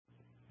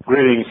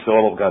Greetings to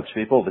all of God's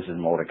people. This is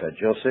Mordecai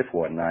Joseph,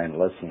 9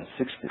 lesson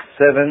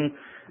 67.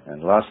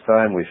 And last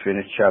time we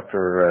finished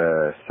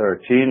chapter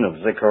 13 of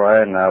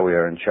Zechariah. Now we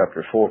are in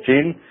chapter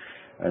 14.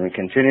 And we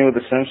continue with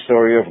the same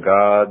story of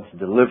God's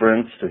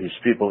deliverance to his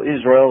people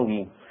Israel,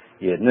 whom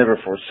he had never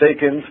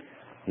forsaken,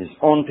 his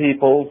own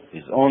people,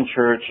 his own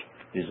church,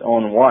 his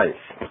own wife,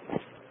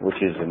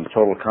 which is in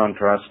total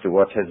contrast to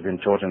what has been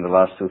taught in the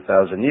last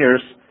 2,000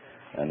 years.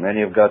 And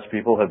many of God's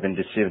people have been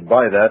deceived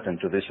by that, and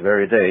to this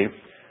very day,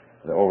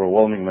 the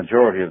overwhelming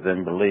majority of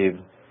them believe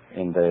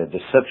in the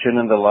deception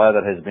and the lie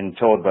that has been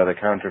taught by the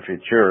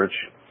counterfeit church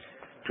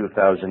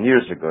 2,000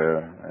 years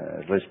ago,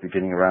 at least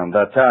beginning around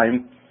that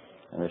time.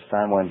 And as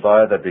time went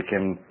by, that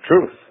became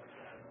truth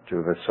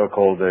to the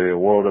so-called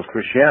world of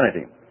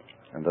Christianity.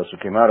 And those who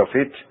came out of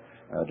it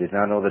did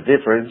not know the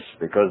difference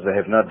because they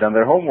have not done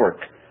their homework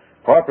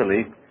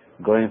properly,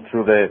 going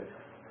through the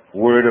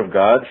Word of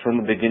God from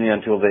the beginning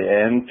until the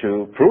end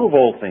to prove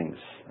all things.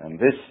 And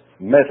this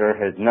matter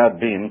has not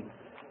been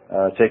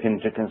taken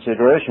into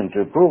consideration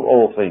to prove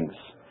all things.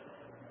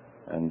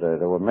 And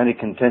there were many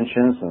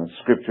contentions, and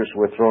scriptures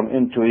were thrown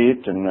into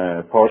it, and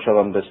partial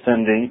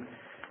understanding,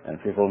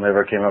 and people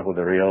never came up with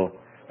the real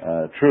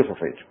truth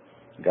of it.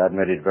 God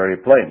made it very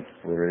plain.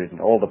 We read it in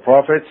all the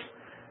prophets,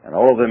 and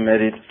all of them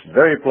made it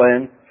very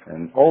plain,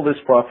 and all these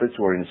prophets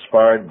were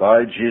inspired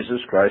by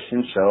Jesus Christ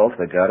himself,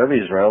 the God of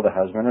Israel, the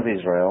husband of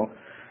Israel,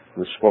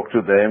 who spoke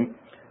to them,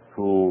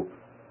 who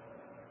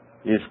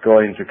is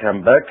going to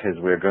come back, as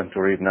we're going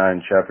to read now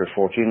in chapter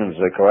 14 of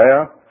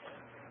Zechariah,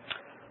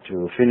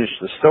 to finish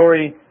the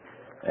story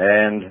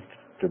and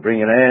to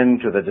bring an end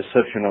to the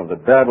deception of the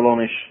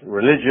Babylonish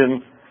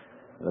religion,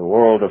 the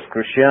world of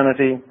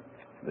Christianity.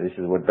 This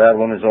is what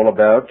Babylon is all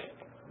about,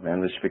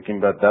 mainly speaking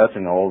about that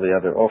and all the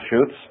other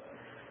offshoots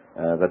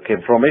that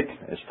came from it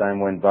as time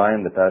went by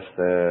in the past,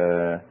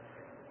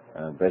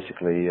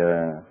 basically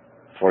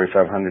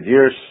 4,500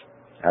 years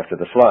after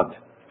the flood.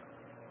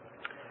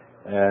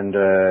 And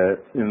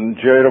in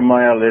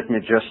Jeremiah, let me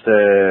just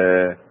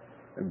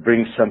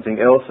bring something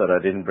else that I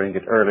didn't bring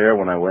it earlier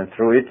when I went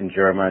through it. In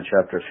Jeremiah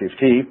chapter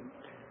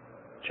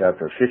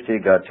 50,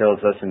 God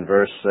tells us in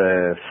verse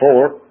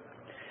 4,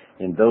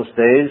 "In those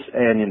days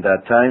and in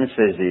that time,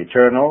 says the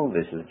Eternal,"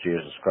 this is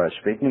Jesus Christ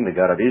speaking, the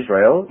God of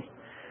Israel,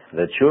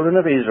 "the children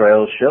of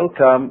Israel shall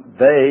come,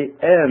 they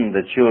and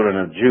the children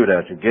of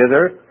Judah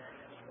together."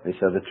 These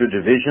are the two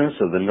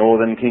divisions of the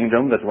northern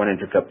kingdom that went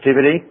into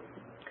captivity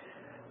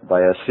by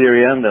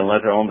Assyria, and then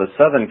later on the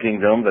southern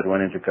kingdom that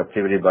went into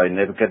captivity by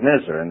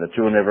Nebuchadnezzar, and the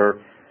two never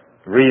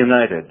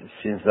reunited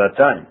since that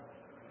time.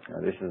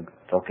 This is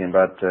talking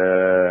about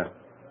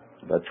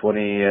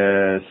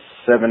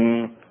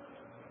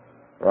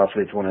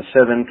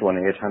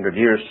 2,800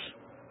 years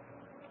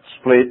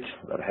split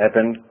that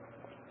happened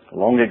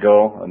long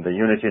ago, and the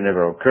unity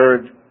never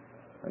occurred,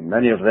 and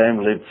many of them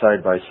lived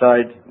side by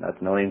side, not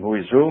knowing who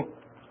is who.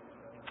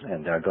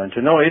 And they are going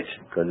to know it,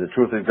 because the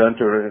truth is going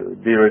to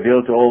be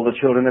revealed to all the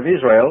children of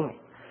Israel,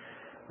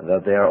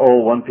 that they are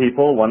all one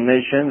people, one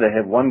nation, they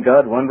have one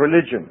God, one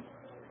religion.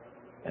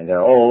 And they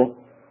are all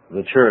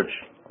the church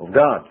of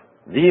God,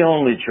 the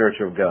only church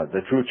of God,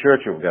 the true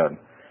church of God.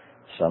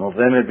 Some of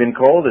them have been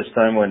called, as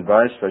time went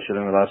by, especially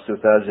in the last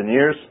 2,000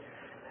 years,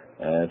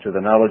 to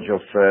the knowledge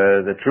of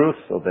the truth,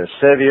 of their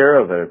Savior,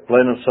 of their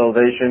plan of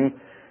salvation,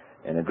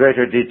 in a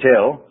greater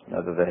detail,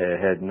 not that they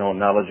had no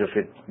knowledge of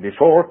it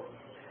before.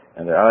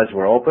 And their eyes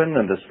were opened,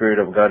 and the Spirit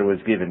of God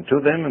was given to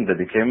them, and they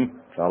became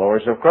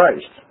followers of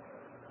Christ.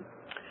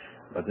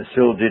 But they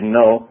still didn't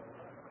know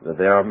that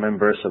they are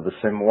members of the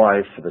same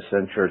wife, the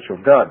same church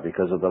of God,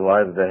 because of the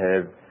lie that they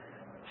have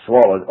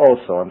swallowed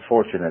also,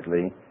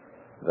 unfortunately,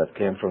 that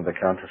came from the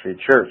counterfeit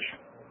church.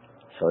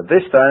 So at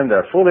this time, they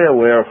are fully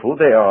aware of who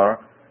they are,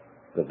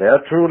 that they are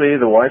truly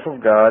the wife of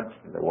God,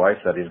 the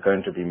wife that is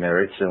going to be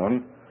married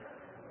soon,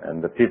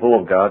 and the people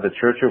of God, the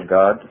church of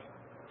God,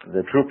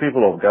 the true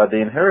people of God,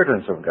 the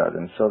inheritance of God,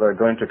 and so they're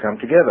going to come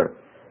together.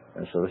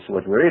 And so this is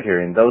what we read here.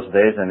 "In those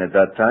days and at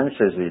that time,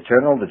 says the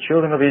Eternal, the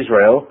children of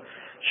Israel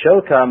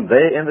shall come,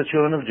 they and the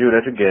children of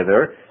Judah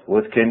together,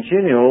 with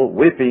continual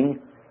weeping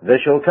they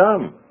shall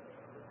come."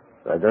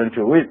 They're going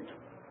to weep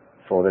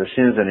for their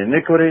sins and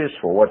iniquities,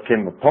 for what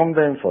came upon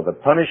them, for the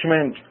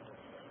punishment.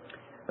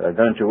 They're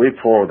going to weep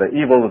for the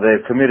evil that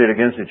they've committed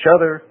against each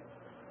other,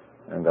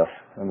 and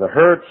the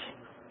hurts,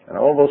 and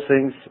all those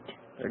things.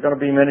 There are going to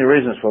be many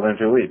reasons for them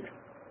to weep.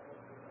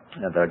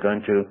 And they're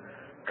going to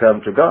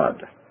come to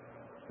God.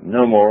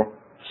 No more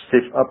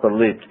stiff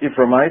upper-lipped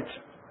Ephraimite,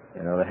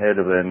 the head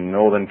of the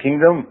northern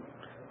kingdom,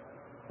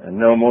 and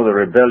no more the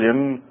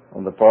rebellion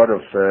on the part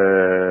of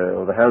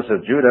the house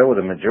of Judah, where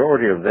the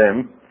majority of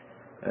them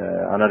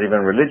are not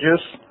even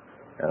religious,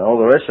 and all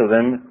the rest of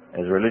them,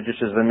 as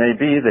religious as they may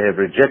be, they have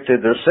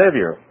rejected their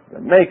Savior, the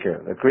Maker,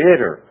 the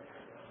Creator,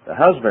 the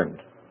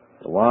husband,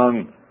 the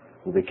one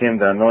who became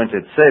the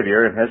anointed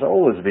Savior, and has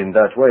always been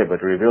that way,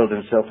 but revealed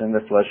himself in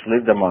the flesh,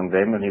 lived among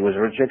them, and he was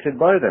rejected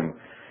by them.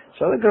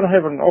 So they're going to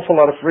have an awful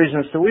lot of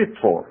reasons to weep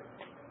for.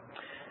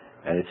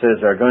 And it says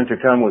they're going to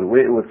come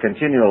with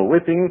continual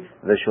whipping.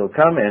 They shall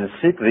come and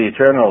seek the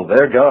eternal,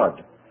 their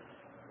God.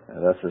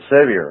 And that's the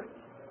Savior,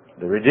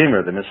 the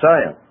Redeemer, the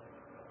Messiah.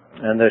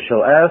 And they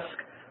shall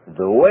ask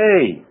the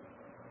way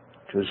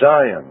to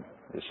Zion.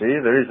 You see,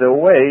 there is a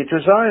way to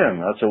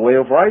Zion. That's a way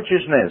of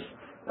righteousness.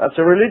 That's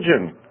a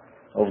religion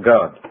of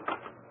God.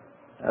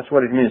 That's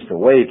what it means, the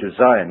way to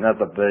Zion. Not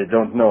that they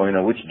don't know,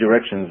 which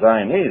direction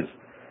Zion is.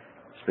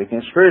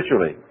 Speaking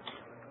spiritually.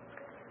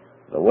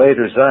 The way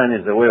to Zion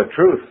is the way of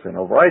truth and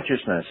of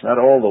righteousness, not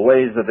all the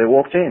ways that they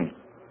walked in.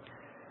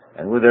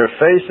 And with their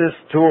faces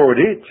toward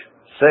it,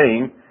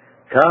 saying,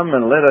 come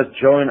and let us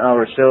join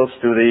ourselves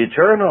to the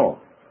eternal.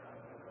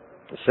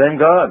 The same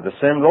God, the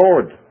same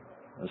Lord,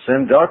 the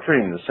same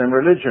doctrine, the same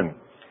religion.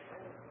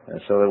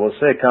 And so they will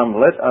say, come,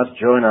 let us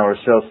join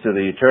ourselves to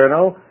the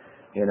eternal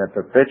in a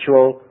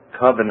perpetual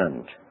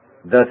covenant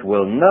that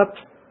will not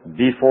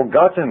be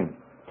forgotten.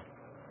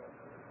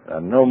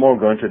 And no more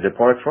going to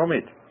depart from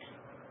it.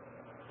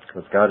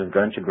 Because God is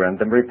going to grant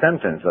them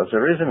repentance. That's the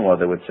reason why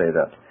they would say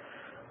that.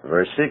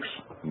 Verse 6,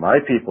 my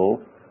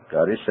people,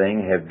 God is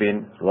saying, have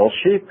been lost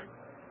sheep.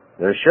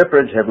 Their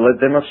shepherds have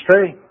led them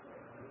astray.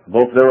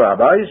 Both the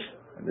rabbis,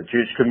 and the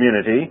Jewish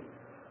community,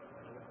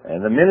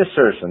 and the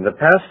ministers and the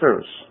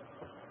pastors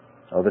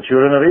of the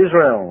children of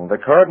Israel, the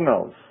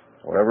cardinals,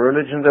 whatever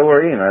religion they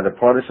were in, either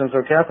Protestants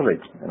or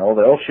Catholics, and all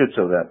the offshoots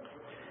of that.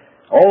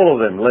 All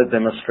of them led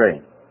them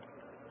astray.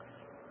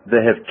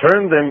 They have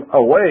turned them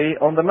away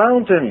on the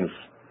mountains.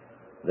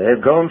 They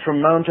have gone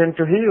from mountain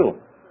to hill.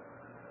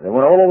 They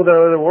went all over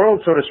the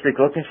world, so to speak,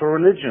 looking for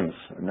religions.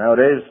 And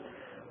nowadays,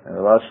 in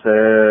the last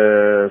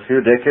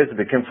few decades,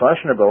 it became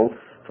fashionable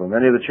for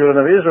many of the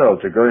children of Israel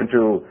to go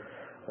into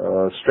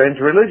strange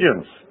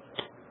religions.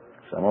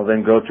 Some of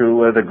them go to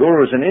the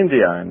gurus in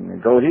India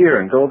and go here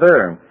and go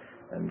there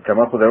and come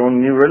up with their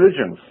own new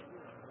religions.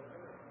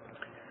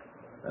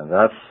 And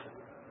that's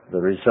the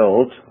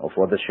result of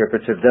what the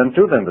shepherds have done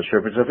to them, the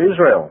shepherds of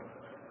Israel.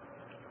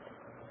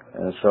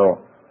 And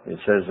so it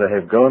says they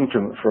have gone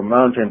from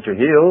mountain to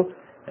hill,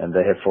 and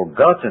they have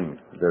forgotten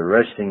the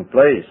resting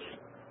place.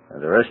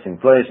 And the resting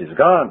place is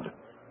God,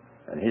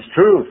 and His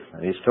truth,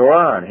 and His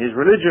Torah, and His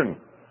religion,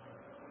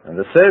 and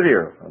the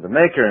Savior, and the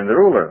Maker, and the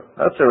Ruler.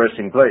 That's the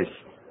resting place.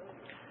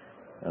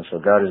 And so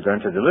God is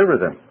going to deliver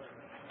them,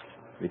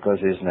 because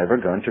He's never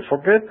going to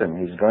forget them.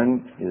 He's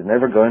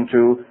never going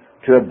to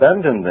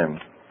abandon them.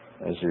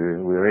 As we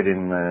read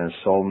in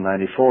Psalm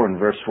 94 and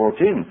verse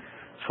 14,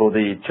 for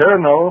the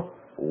eternal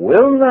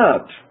will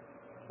not,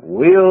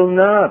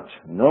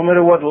 no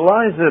matter what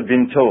lies have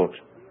been taught.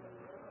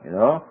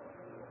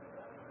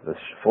 The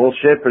false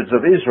shepherds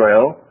of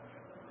Israel,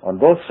 on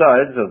both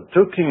sides of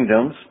two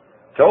kingdoms,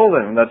 told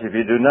them that if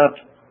you do not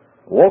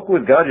walk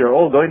with God, you're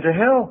all going to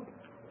hell.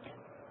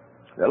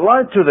 They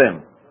lied to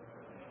them.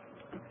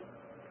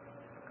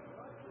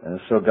 And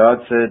so God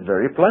said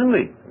very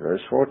plainly,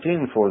 verse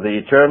 14, for the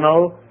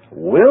eternal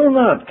will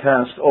not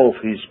cast off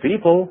His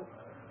people,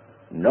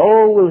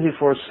 nor will He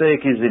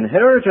forsake His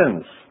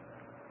inheritance.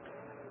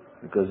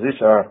 Because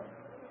these are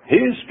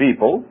His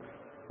people,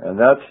 and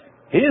that's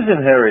His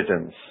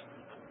inheritance.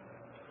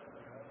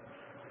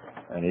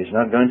 And He's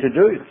not going to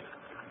do it.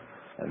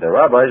 And the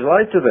rabbis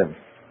lied to them.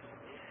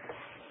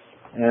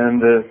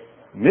 And the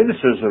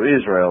ministers of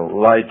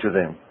Israel lied to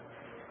them.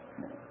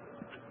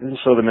 And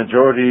so the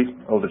majority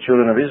of the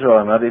children of Israel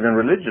are not even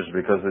religious,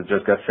 because they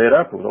just got fed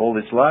up with all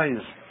these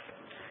lies.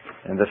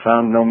 And they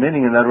found no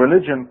meaning in that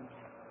religion.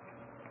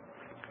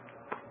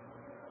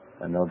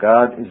 And now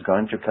God is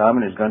going to come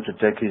and He's going to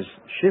take His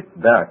sheep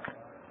back.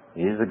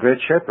 He is the great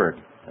shepherd.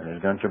 And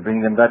He's going to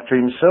bring them back to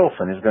Himself.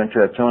 And He's going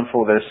to atone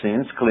for their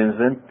sins, cleanse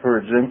them,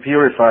 purge them,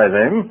 purify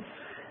them.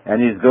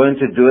 And He's going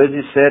to do as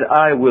He said,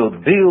 I will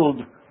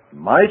build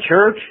my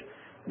church,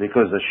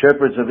 because the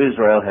shepherds of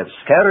Israel have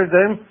scattered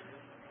them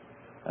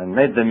and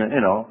made them,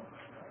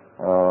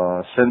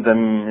 sent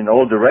them in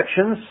all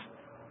directions,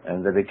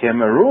 and they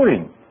became a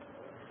ruin.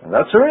 And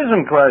that's the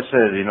reason Christ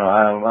said,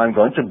 I'm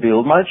going to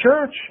build my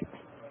church.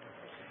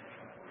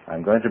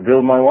 I'm going to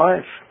build my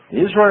wife,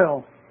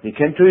 Israel. He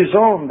came to His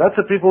own. That's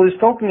the people He's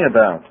talking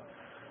about.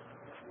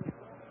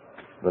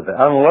 But the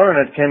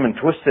unlearned came and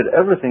twisted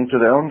everything to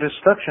their own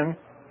destruction.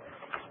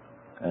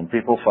 And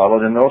people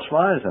followed in those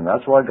lies. And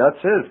that's why God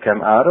says,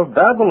 come out of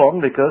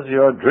Babylon, because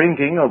you are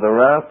drinking of the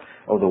wrath,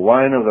 of the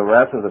wine of the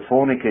wrath of the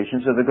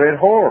fornications of the great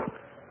whore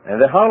and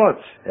the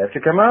harlots. You have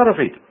to come out of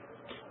it.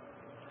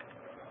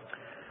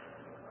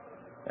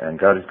 And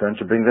God is going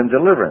to bring them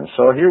deliverance.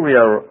 So here we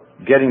are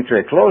getting to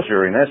a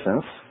closure, in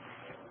essence,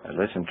 at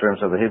least in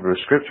terms of the Hebrew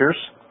Scriptures,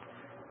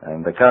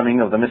 and the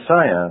coming of the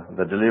Messiah,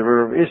 the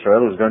deliverer of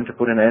Israel, is going to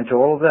put an end to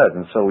all of that.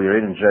 And so we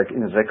read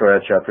in Zechariah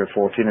chapter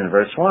 14 and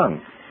verse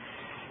 1.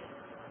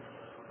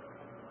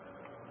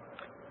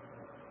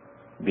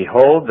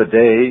 Behold, the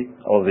day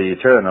of the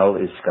eternal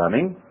is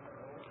coming,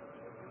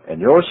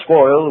 and your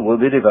spoil will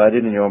be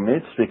divided in your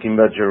midst, speaking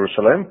about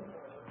Jerusalem,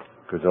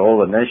 because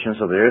all the nations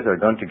of the earth are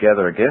going to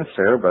gather against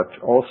her, but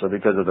also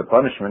because of the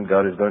punishment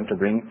God is going to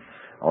bring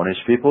on His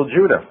people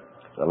Judah,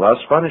 the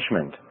last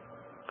punishment.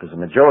 because the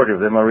majority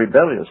of them are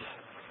rebellious.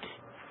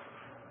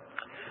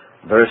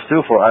 Verse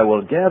 2, for I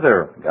will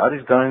gather. God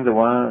is going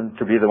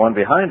to be the one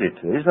behind it.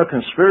 There is no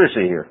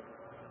conspiracy here.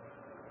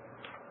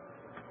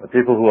 The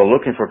people who are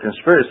looking for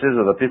conspiracies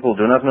are the people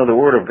who do not know the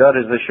Word of God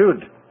as they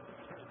should.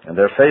 And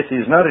their faith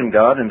is not in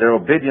God, and their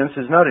obedience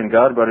is not in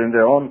God, but in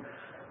their own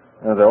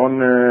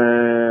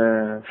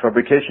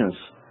fabrications,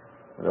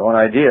 their own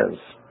ideas.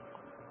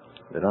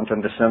 They don't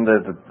understand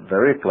the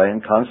very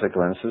plain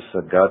consequences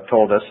that God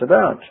told us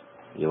about.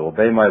 You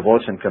obey my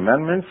voice and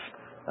commandments,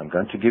 I'm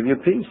going to give you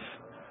peace.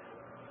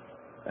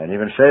 And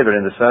even favor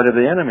in the sight of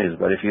the enemies.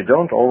 But if you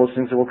don't, all those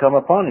things will come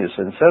upon you.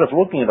 So instead of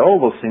looking at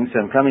all those things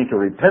and coming to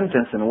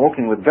repentance and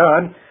walking with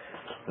God,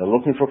 they're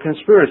looking for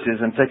conspiracies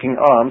and taking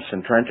arms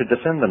and trying to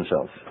defend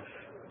themselves.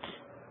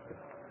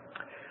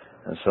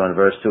 And so in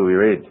verse 2 we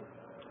read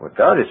what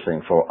God is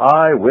saying, for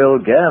I will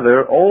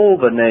gather all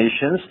the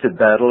nations to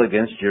battle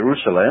against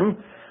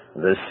Jerusalem.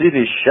 The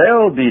city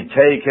shall be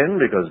taken,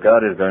 because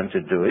God is going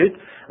to do it.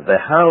 The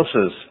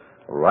houses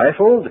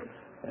rifled,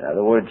 in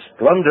other words,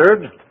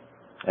 plundered,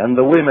 and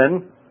the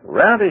women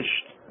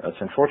ravished. That's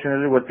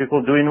unfortunately what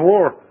people do in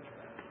war.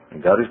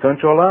 And God is going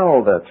to allow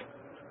all that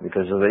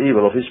because of the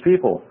evil of His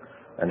people.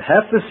 And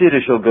half the city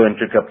shall go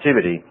into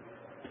captivity,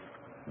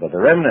 but the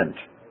remnant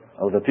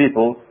of the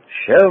people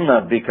shall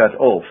not be cut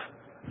off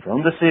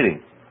from the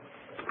city.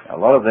 A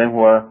lot of them who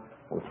are,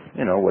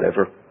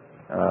 whatever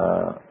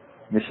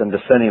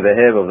misunderstanding they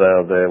have of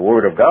the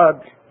Word of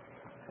God,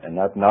 and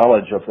not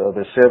knowledge of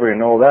the Savior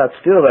and all that,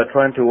 still they're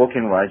trying to walk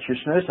in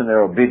righteousness, and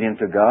they're obedient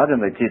to God,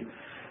 and they keep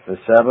the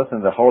Sabbath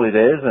and the holy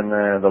days and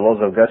the laws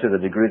of God to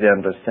the degree they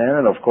understand.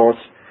 And of course,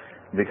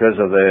 because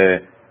of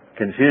the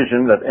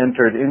confusion that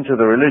entered into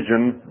the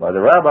religion by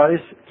the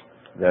rabbis,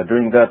 they're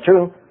doing that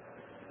too.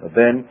 But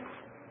then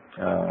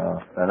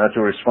they're not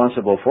too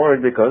responsible for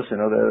it, because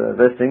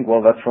they think,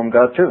 well, that's from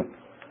God too.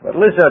 But at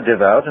least they're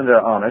devout and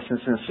they're honest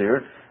and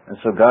sincere, and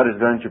so God is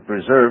going to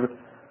preserve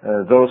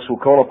those who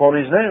call upon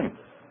His name,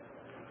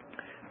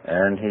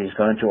 and He's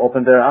going to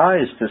open their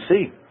eyes to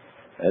see.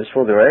 As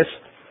for the rest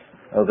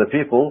of the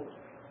people,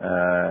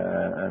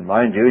 and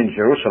mind you, in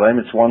Jerusalem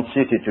it's one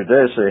city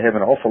today, so you have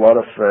an awful lot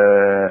of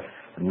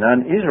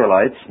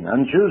non-Israelites,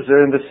 non-Jews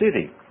there in the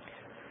city.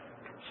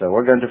 So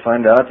we're going to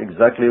find out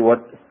exactly what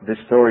this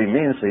story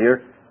means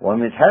here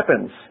when it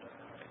happens.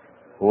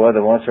 Who are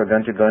the ones who are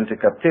going to go into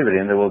captivity?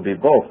 And there will be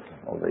both,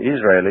 the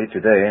Israeli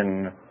today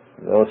and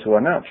those who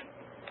are not.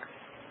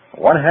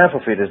 One half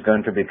of it is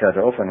going to be cut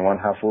off, and one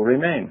half will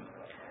remain.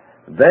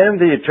 Then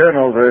the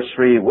Eternal, verse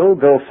 3, will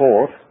go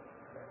forth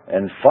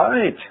and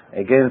fight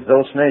against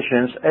those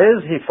nations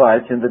as He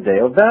fights in the day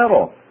of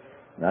battle.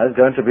 Now He's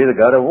going to be the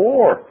God of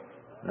war,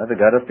 not the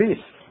God of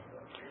peace.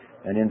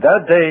 And in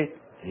that day,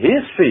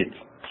 His feet,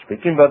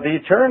 speaking about the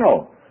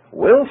Eternal,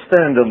 will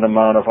stand on the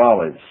Mount of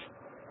Olives.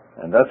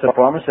 And that's a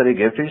promise that He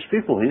gave to His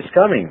people. He's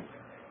coming.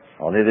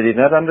 Only they did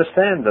not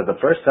understand that the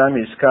first time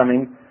He's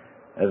coming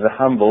as a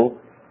humble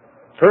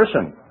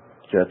person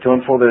to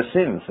atone for their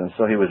sins. And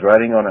so He was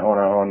riding on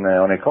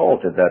a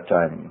colt at that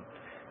time.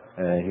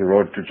 He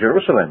rode to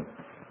Jerusalem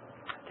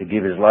to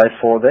give His life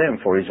for them,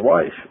 for His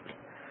wife.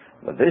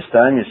 But this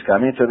time He's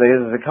coming today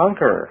as a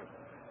conqueror.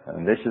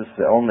 And this is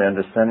the only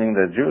understanding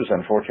that Jews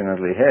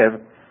unfortunately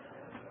have,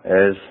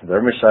 as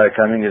their Messiah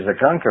coming as a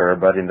conqueror,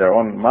 but in their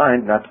own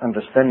mind not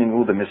understanding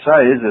who the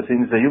Messiah is. They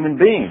think He's a human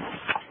being,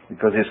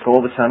 because He's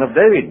called the Son of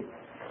David,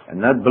 and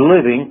not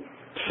believing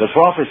the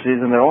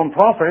prophecies and their own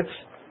prophets.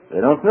 They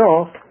don't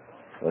know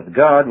that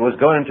God was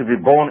going to be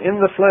born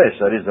in the flesh.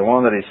 That is the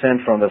one that He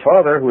sent from the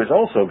Father, who is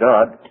also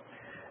God.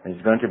 And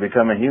He's going to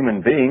become a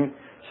human being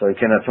so He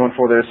can atone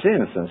for their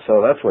sins. And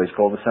so that's why He's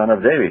called the Son of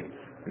David,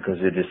 because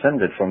He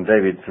descended from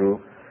David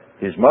through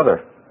His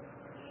mother.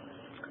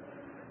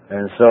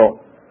 And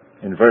so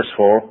in verse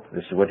 4,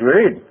 this is what we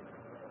read.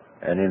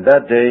 And in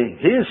that day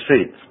His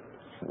feet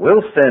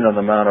will stand on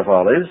the Mount of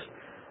Olives,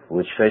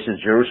 which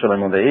faces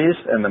Jerusalem on the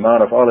east, and the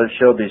Mount of Olives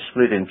shall be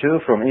split in two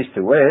from east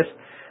to west,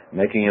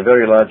 making a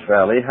very large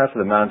valley. Half of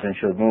the mountain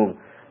shall move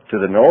to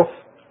the north,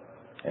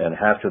 and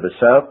half to the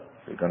south.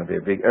 There's going to be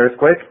a big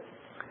earthquake.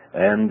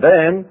 And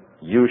then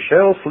you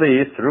shall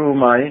flee through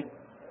my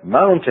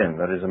mountain,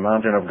 that is the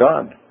mountain of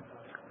God,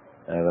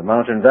 the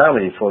mountain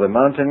valley. For the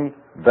mountain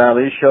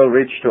valley shall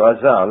reach to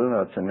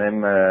Azal, that's the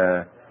name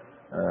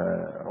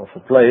of a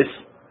place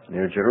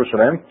near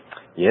Jerusalem.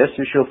 Yes,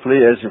 you shall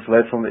flee as you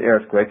fled from the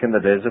earthquake in the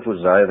days of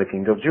Uzziah, the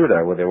king of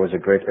Judah, where there was a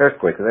great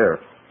earthquake there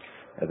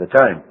at the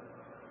time.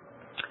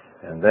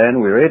 And then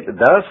we read,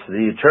 thus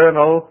the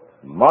Eternal,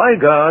 my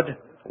God,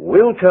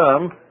 will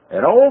come,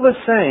 and all the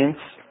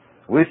saints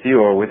with you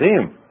or with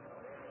Him.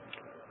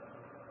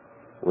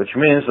 Which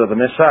means that the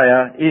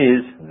Messiah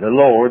is the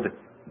Lord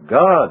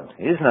God.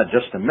 He's not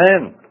just a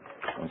man.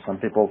 And some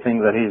people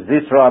think that He's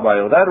this rabbi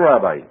or that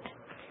rabbi.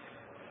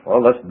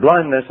 Well, that's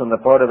blindness on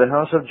the part of the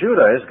house of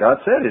Judah. As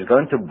God said, He's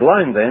going to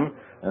blind them,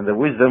 and the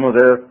wisdom of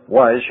their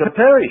wise shall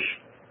perish.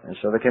 And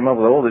so they came up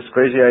with all these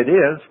crazy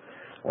ideas,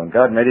 when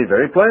God made it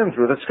very plain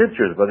through the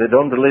Scriptures. But they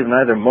don't believe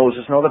neither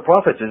Moses nor the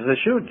prophets as they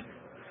should.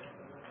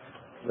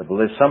 They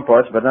believe some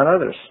parts, but not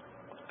others.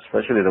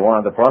 Especially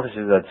the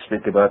prophecies that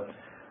speak about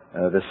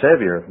the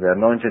Savior, the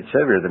anointed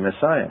Savior, the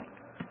Messiah.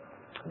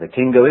 The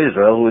King of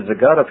Israel, who is the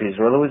God of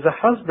Israel, who is the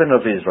husband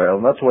of Israel.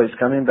 And that's why he's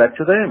coming back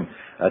to them.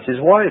 That's his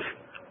wife.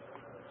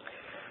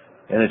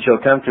 And it shall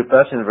come to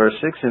pass in verse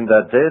 6, in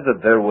that day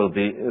that there will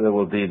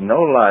be no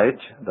light.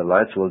 The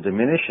lights will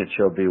diminish. It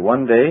shall be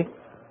one day.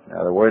 In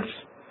other words,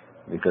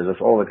 because of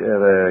all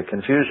the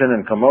confusion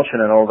and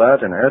commotion and all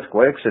that, and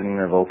earthquakes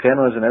and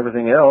volcanoes and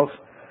everything else,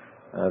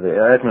 the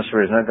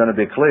atmosphere is not going to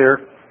be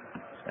clear,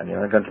 and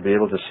you're not going to be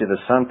able to see the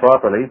sun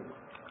properly.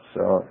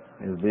 So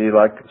it'll be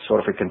like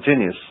sort of a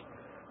continuous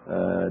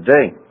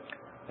day.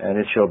 And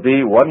it shall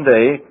be one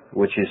day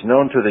which is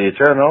known to the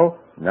Eternal,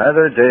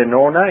 neither day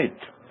nor night.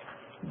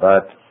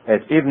 But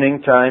at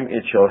evening time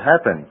it shall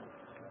happen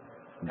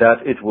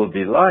that it will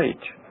be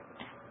light,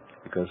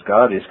 because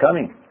God is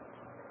coming.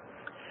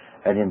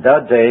 And in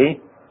that day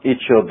it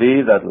shall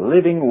be that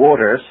living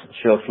waters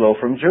shall flow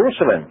from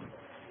Jerusalem.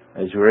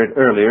 As we read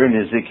earlier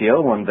in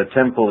Ezekiel, when the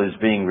temple is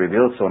being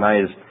revealed, so now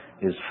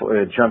is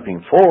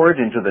jumping forward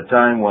into the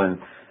time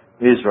when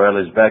Israel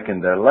is back in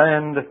their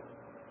land,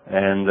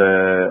 and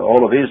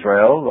all of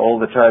Israel, all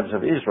the tribes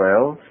of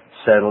Israel,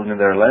 settled in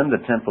their land.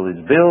 The temple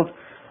is built,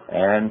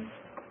 and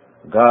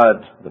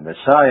God, the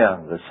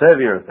Messiah, the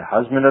Savior, the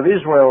husband of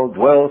Israel,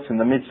 dwells in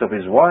the midst of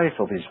his wife,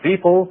 of his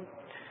people,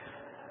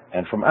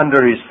 and from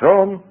under his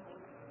throne,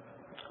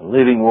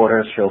 living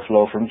waters shall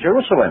flow from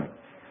Jerusalem.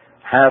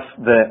 Half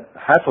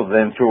of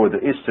them toward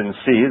the eastern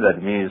sea, that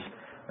means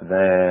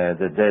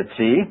the Dead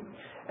Sea,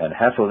 and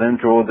half of them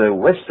toward the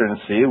western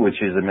sea,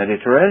 which is the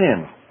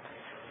Mediterranean.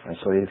 And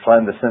so you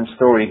find the same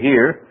story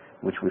here,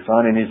 which we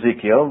found in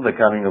Ezekiel, the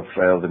coming of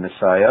the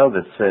Messiah,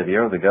 the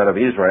Savior, the God of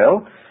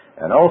Israel.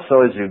 And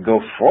also as you go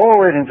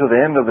forward into the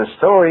end of the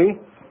story,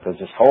 because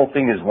this whole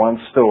thing is one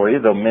story,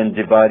 though men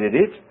divided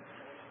it,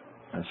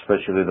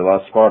 especially the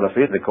last part of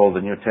it, they call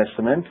the New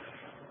Testament.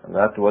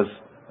 That was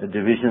a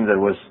division that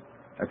was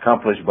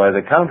accomplished by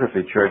the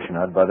counterfeit church,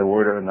 not by the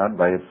word, not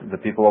by the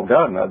people of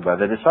God, not by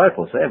the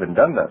disciples. They haven't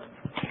done that.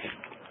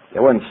 They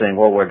weren't saying,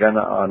 well, we're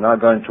now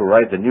going to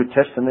write the New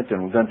Testament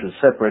and we're going to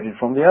separate it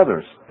from the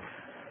others.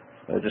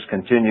 They just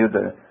continued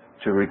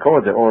to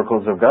record the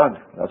oracles of God.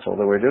 That's all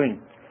they were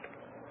doing.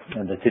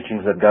 And the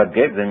teachings that God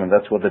gave them, and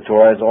that's what the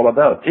Torah is all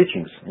about.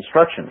 Teachings,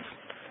 instructions.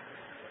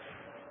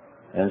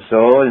 And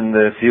so in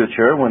the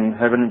future, when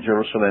heaven and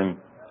Jerusalem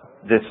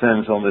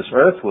descends on this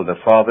earth with the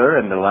Father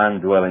and the Lamb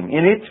dwelling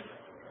in it,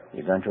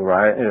 you're going to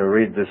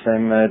read the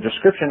same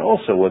description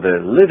also, where the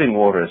living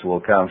waters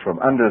will come from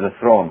under the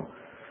throne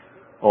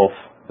of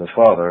the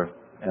Father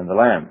and the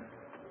Lamb.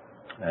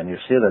 And you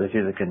see that it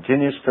is a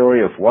continuous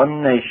story of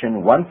one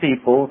nation, one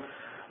people,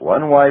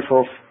 one wife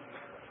of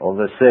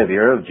the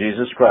Savior, of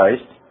Jesus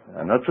Christ,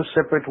 and not two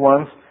separate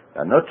ones,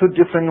 and not two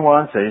different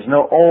ones. There is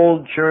no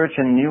old church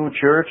and new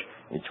church.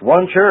 It's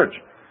one church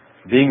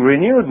being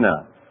renewed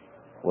now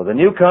with a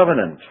new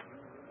covenant.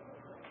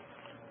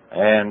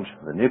 And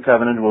the new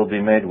covenant will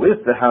be made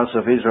with the house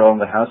of Israel and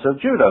the house of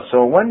Judah.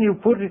 So when you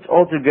put it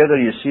all together,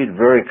 you see it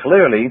very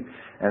clearly,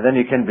 and then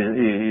you can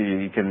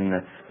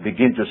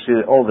begin to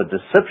see all the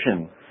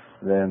deception,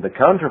 the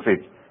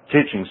counterfeit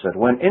teachings that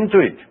went into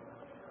it.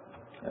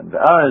 And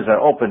the eyes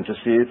are open to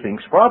see things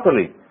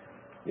properly.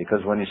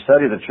 Because when you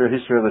study the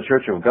history of the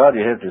Church of God,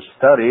 you have to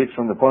study it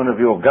from the point of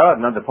view of God,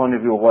 not the point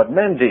of view of what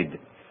men did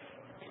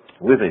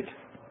with it.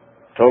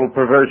 Total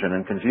perversion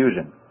and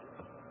confusion.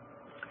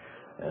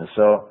 And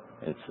so,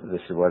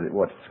 this is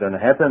what's going to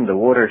happen. The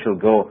water shall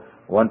go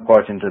one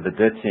part into the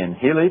Dead Sea and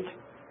heal it,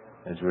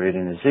 as we read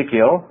in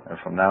Ezekiel. And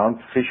from now on,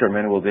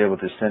 fishermen will be able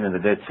to stand in the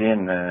Dead Sea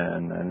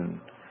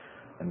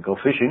and go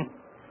fishing.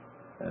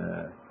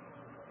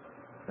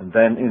 And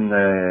then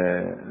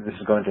this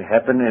is going to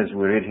happen, as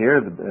we read here,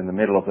 in the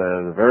middle of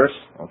the verse,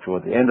 or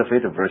toward the end of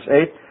it, of verse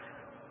 8.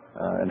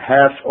 And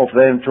half of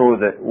them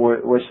toward the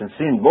western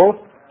sea, in both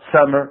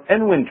summer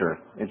and winter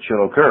it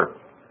shall occur.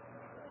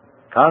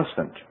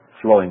 Constant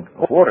flowing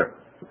of water.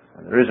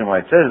 And the reason why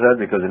it says that,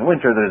 because in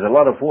winter there is a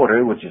lot of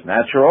water, which is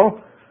natural,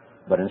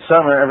 but in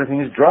summer everything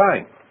is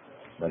dry.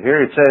 But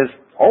here it says,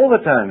 all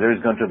the time there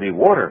is going to be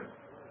water.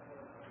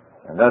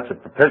 And that's a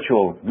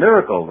perpetual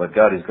miracle that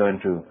God is going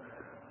to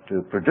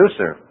produce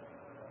there.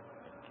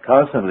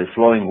 Constantly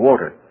flowing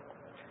water.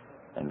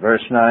 And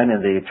verse 9,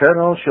 and the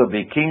Eternal shall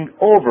be king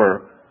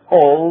over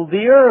all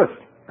the earth.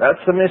 That's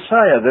the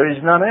Messiah. There is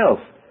none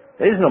else.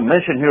 There is no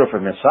mention here of a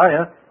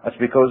Messiah. That's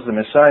because the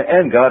Messiah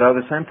and God are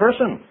the same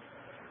person.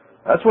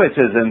 That's why it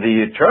says, and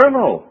the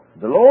Eternal,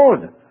 the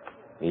Lord,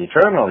 the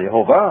Eternal,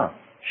 Jehovah,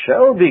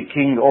 shall be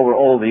king over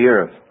all the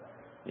earth.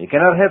 You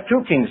cannot have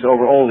two kings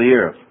over all the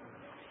earth.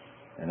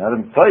 In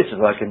other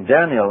places, like in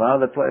Daniel, now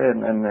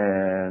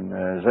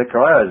and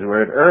Zechariah, as we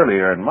read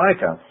earlier, and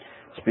Micah,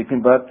 speaking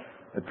about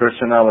a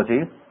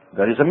personality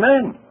that is a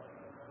man.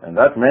 And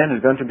that man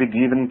is going to be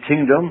given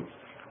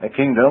a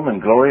kingdom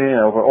and glory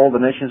over all the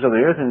nations of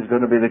the earth, and is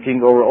going to be the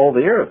king over all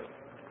the earth.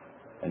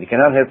 And you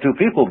cannot have two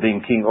people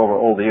being king over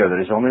all the earth.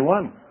 There is only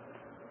one.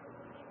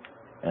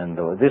 And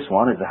this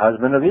one is the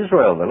husband of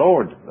Israel, the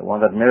Lord, the one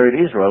that married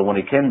Israel when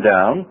he came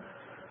down,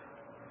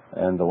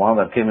 and the one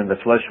that came in the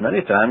flesh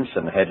many times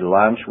and had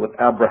lunch with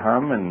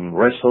Abraham and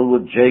wrestled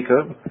with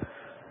Jacob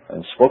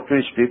and spoke to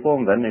his people,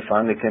 and then he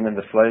finally came in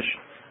the flesh.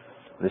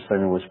 This time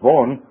he was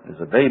born as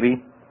a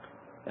baby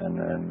and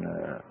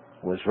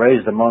was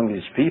raised among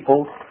his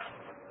people.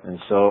 And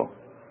so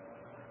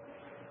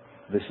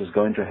this is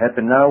going to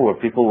happen now where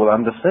people will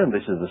understand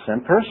this is the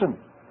same person.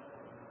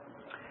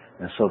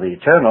 And so the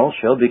Eternal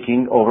shall be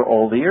king over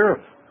all the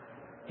earth.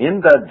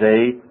 In that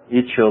day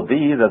it shall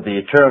be that the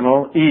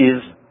Eternal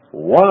is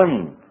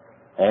one,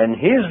 and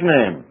his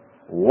name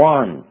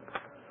one.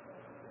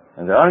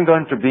 And there aren't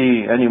going to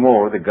be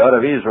anymore the God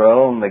of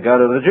Israel and the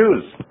God of the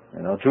Jews.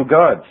 Two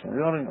gods.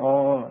 There's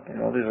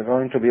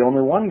going to be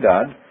only one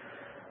God,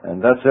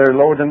 and that's their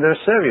Lord and their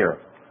Savior.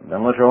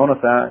 Then later on,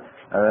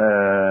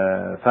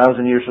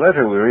 1,000 years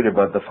later, we read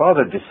about the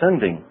Father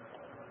descending.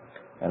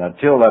 And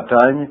until that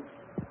time,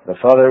 the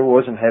Father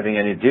wasn't having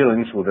any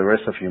dealings with the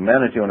rest of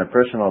humanity on a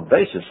personal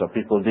basis, so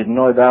people didn't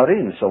know about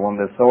him. So when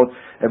they thought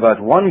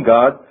about one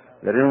God,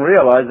 they didn't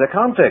realize the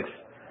context.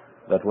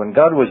 That when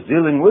God was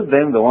dealing with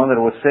them, the one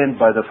that was sent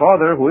by the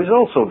Father, who is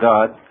also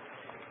God,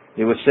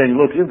 he was saying,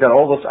 look, you've got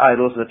all those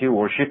idols that you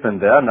worship, and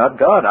they are not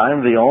God.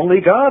 I'm the only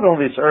God on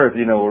this earth,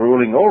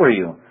 ruling over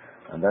you.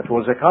 And that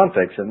was the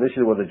context, and this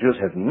is what the Jews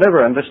have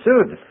never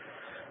understood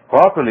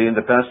properly in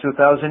the past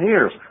 2,000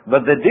 years.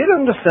 But they did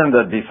understand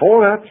that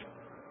before that.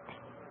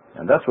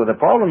 And that's what the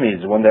problem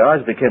is. When their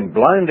eyes became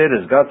blinded,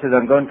 as God said,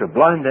 I'm going to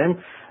blind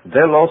them,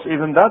 they lost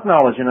even that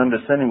knowledge and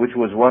understanding, which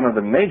was one of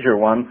the major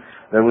ones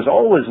that was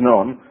always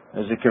known,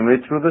 as you can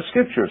read through the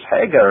scriptures.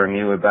 Hagar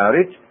knew about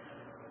it,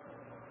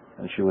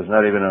 and she was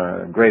not even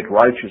a great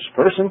righteous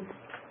person.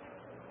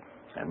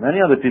 And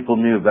many other people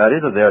knew about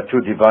it, that there are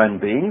two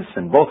divine beings,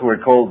 and both were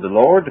called the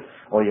Lord,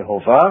 or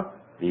Jehovah,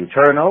 the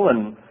Eternal,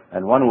 and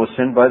one was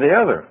sent by the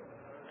other.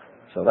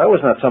 So that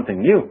was not something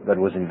new that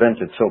was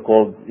invented,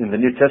 so-called, in the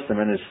New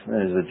Testament,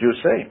 as the Jews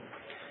say.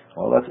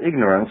 Well, that's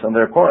ignorance on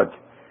their part.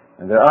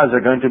 And their eyes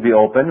are going to be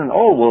open, and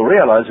all will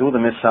realize who the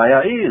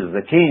Messiah is,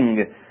 the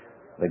King,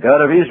 the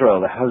God of Israel,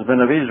 the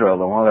husband of Israel,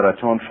 the one that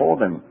atoned for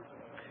them.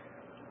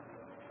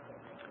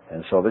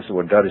 And so this is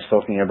what God is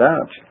talking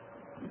about.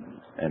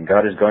 And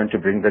God is going to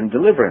bring them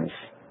deliverance.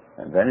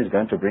 And then He's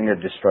going to bring a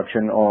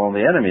destruction on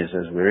the enemies,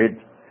 as we read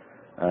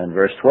in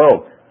verse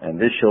 12. And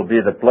this shall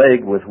be the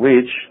plague with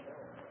which...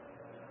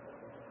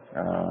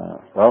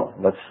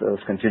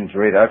 let's continue to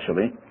read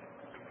actually.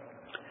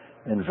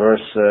 In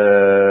verse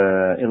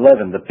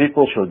 11, the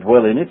people shall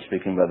dwell in it,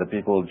 speaking about the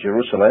people of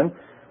Jerusalem,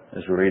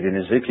 as we read in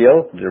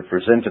Ezekiel, the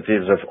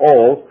representatives of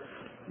all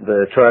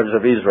the tribes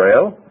of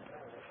Israel.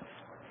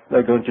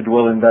 They're going to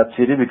dwell in that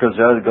city because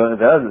they are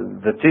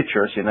the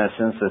teachers, in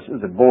essence,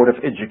 the board of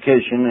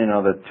education,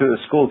 the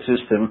school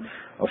system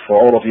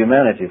for all of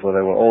humanity, for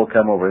they will all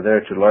come over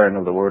there to learn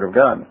of the Word of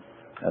God.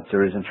 That's the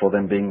reason for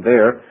them being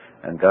there.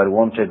 And God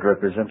wanted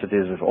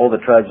representatives of all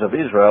the tribes of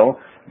Israel,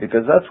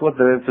 because that's what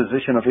the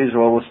position of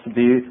Israel was to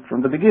be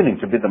from the beginning,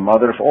 to be the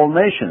mother of all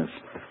nations.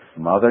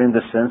 Mother in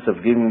the sense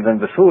of giving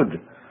them the food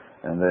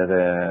and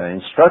the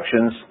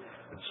instructions,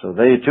 so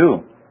they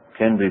too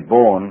can be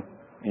born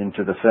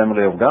into the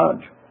family of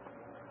God.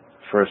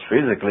 First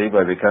physically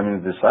by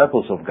becoming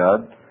disciples of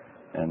God,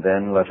 and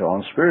then later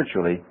on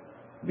spiritually,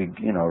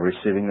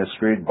 receiving the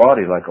spirit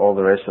body like all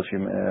the rest of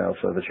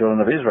the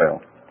children of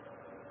Israel.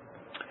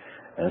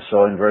 And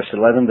so in verse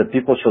 11, the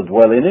people shall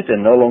dwell in it,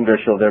 and no longer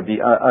shall there be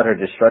utter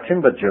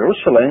destruction, but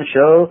Jerusalem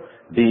shall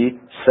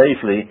be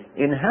safely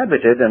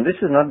inhabited. And this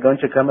is not going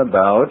to come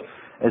about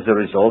as a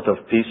result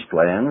of peace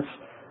plans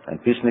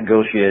and peace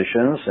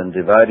negotiations and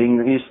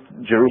dividing East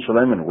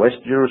Jerusalem and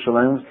West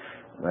Jerusalem,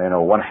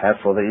 one half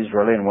for the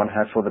Israeli and one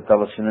half for the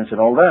Palestinians and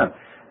all that.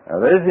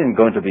 There isn't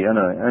going to be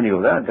any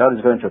of that. God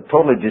is going to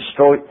totally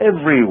destroy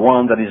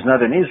everyone that is not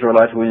an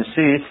Israelite who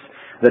insists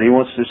that he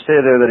wants to stay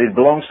there, that it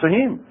belongs to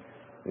him.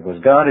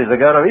 Because God is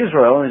the God of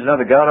Israel and He's not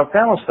the God of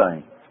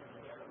Palestine.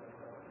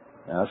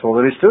 That's all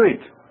there is to it.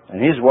 And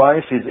His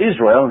wife is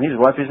Israel, and His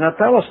wife is not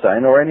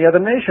Palestine or any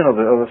other nation of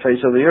the face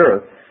of the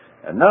earth.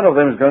 And none of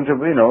them is going to,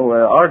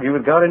 argue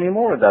with God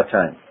anymore at that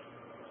time.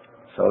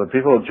 So the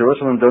people of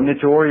Jerusalem don't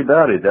need to worry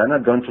about it. They're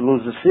not going to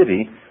lose the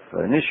city.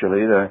 But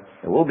initially, there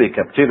will be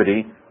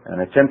captivity and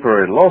a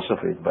temporary loss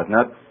of it, but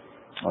not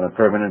on a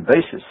permanent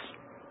basis.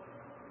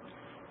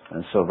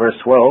 And so verse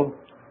 12,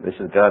 this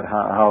is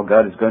how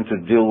God is going to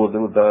deal with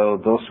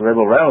those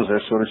rebel rousers,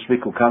 so to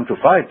speak, who come to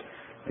fight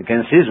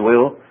against His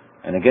will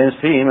and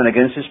against Him and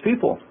against His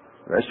people.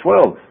 Verse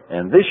 12,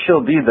 and this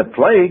shall be the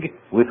plague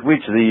with which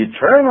the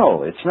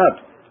Eternal, it's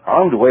not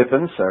armed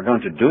weapons are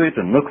going to do it,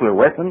 a nuclear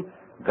weapon.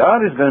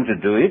 God is going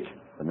to do it,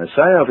 the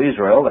Messiah of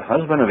Israel, the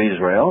husband of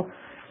Israel.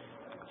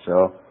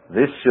 So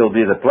this shall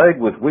be the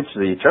plague with which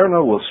the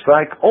Eternal will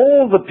strike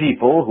all the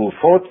people who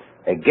fought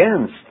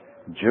against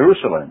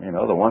Jerusalem,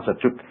 the ones that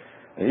took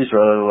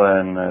Israel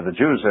and the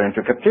Jews are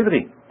into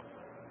captivity.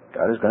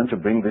 God is going to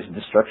bring this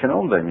destruction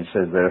on them. He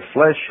says, their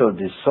flesh shall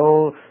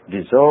dissolve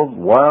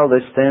while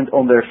they stand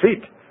on their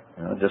feet.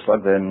 Just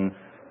like the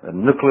The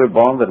nuclear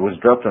bomb that was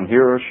dropped on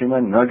Hiroshima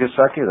and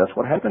Nagasaki, that's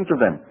what happened to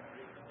them.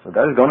 So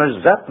God is going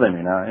to zap them,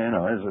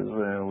 as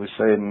we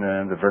say in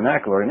the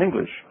vernacular in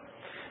English.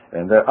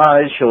 And their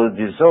eyes shall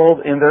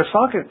dissolve in their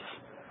sockets,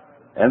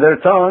 and their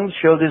tongues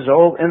shall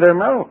dissolve in their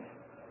mouth.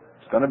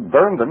 It's going to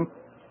burn them,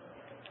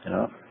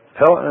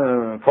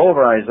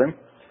 pulverize them,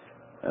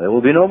 and there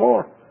will be no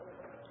more.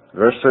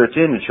 Verse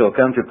 13, it shall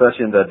come to pass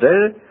in that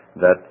day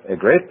that a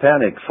great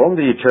panic from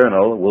the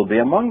Eternal will be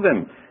among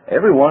them.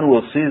 Everyone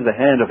will seize the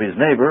hand of his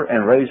neighbor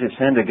and raise his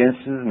hand against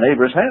his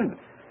neighbor's hand.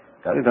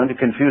 God is going to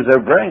confuse their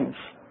brains,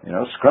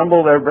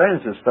 scramble their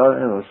brains and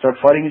start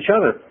fighting each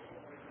other.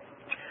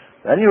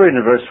 Then you read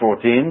in verse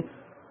 14,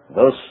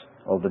 those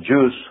of the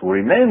Jews who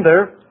remain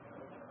there,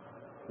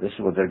 this is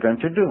what they're going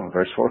to do.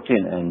 Verse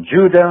 14, and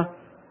Judah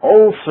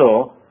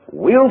also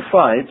will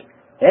fight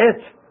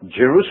at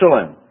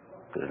Jerusalem.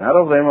 Because not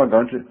all of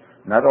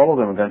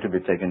them are going to be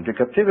taken to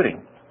captivity.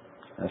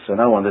 And so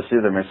now when they see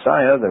the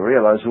Messiah, they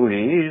realize who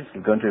he is.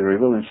 He's going to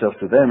reveal himself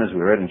to them, as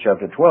we read in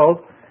chapter 12,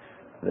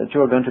 that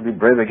you are going to be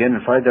brave again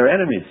and fight their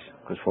enemies.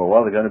 Because for a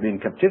while they're going to be in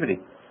captivity.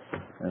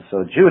 And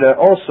so Judah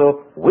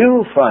also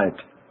will fight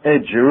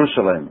at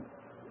Jerusalem.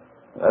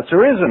 That's the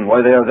reason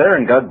why they are there,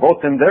 and God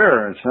brought them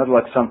there. It's not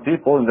like some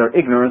people in their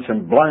ignorance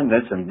and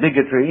blindness and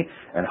bigotry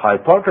and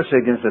hypocrisy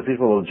against the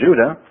people of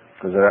Judah,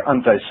 because they're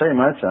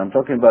anti-Semites. I'm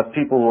talking about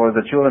people who are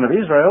the children of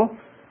Israel,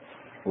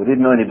 who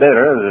didn't know any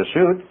better, they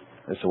should.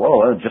 They said,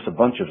 well, just a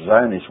bunch of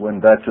Zionists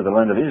went back to the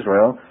land of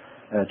Israel,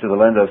 to the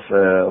land of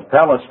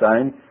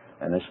Palestine,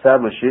 and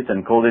established it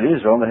and called it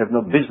Israel, and they have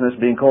no business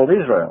being called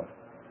Israel.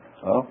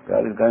 Well,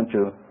 God is going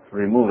to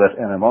remove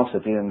that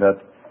animosity and that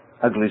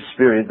ugly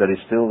spirit that is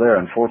still there,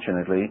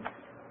 unfortunately,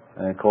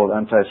 called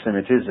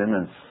anti-Semitism,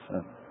 and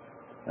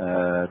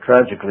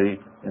tragically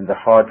in the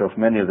heart of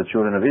many of the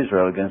children of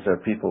Israel against their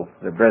people,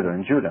 their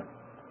brethren, Judah.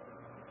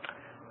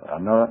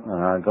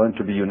 Are going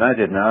to be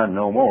united now and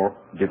no more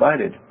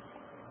divided.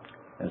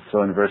 And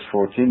so in verse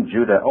 14,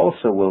 Judah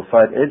also will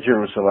fight at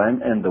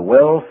Jerusalem and the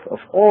wealth of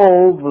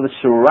all the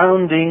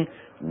surrounding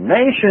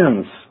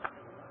nations,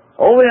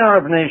 all the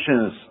Arab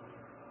nations,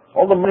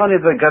 all the money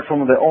they got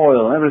from the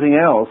oil and everything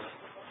else,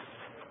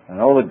 and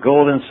all the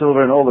gold and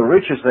silver and all the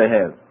riches they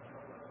have.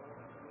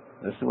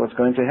 This is what's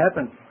going to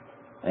happen.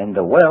 And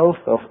the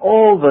wealth of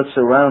all the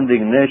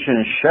surrounding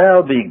nations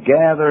shall be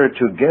gathered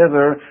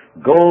together,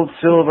 gold,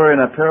 silver,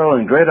 and apparel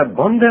in great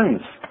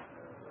abundance.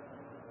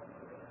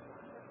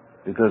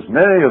 Because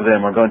many of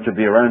them are going to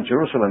be around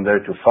Jerusalem there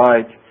to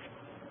fight,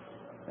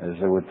 as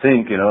they would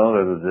think,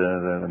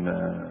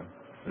 the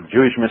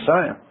Jewish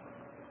Messiah.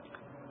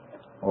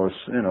 Or,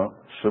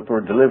 super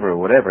deliverer,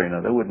 whatever,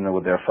 they wouldn't know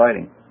what they're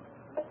fighting.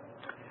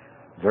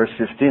 Verse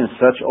 15,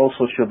 such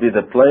also shall be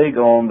the plague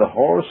on the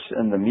horse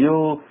and the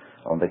mule,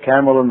 on the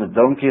camel and the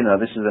donkey. Now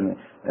this is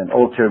an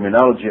old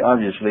terminology,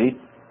 obviously,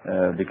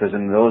 because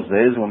in those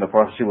days when the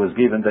prophecy was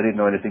given, they didn't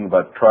know anything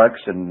about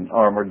trucks and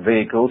armored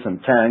vehicles and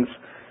tanks.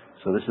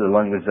 So this is the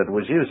language that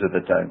was used at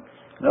the time.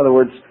 In other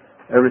words,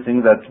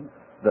 everything that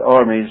the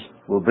armies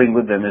will bring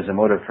with them is a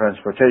mode of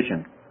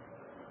transportation.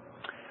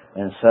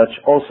 And such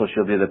also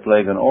shall be the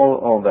plague on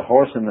all the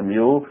horse and the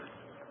mule,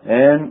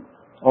 and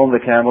on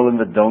the camel and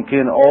the donkey,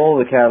 and all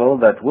the cattle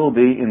that will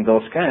be in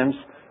those camps.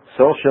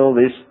 So shall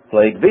this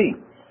plague be.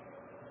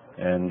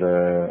 And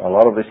a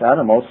lot of these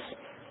animals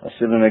are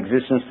still in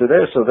existence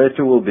today, so they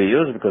too will be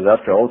used, because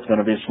after all, it's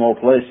going to be a small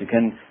place. You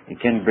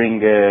can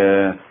bring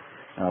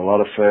a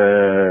lot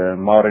of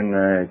modern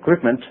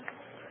equipment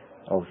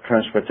of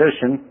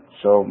transportation.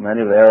 So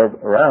many of the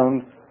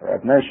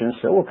Arab nations,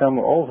 they will come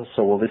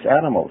also with these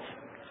animals.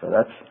 So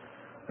that's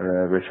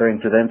referring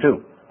to them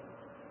too.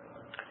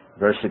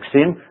 Verse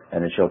 16,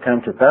 and it shall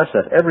come to pass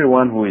that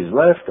everyone who is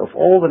left of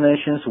all the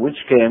nations which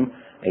came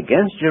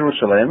against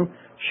Jerusalem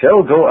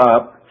shall go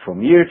up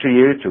from year to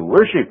year to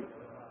worship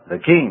the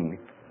King,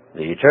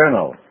 the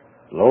Eternal,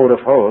 Lord of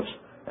hosts,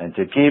 and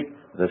to keep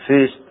the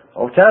Feast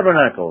of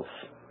Tabernacles,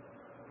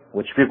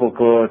 which people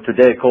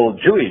today call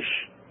Jewish.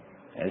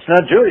 And it's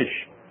not Jewish.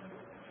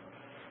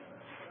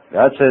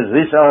 God says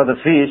these are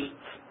the feasts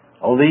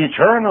of the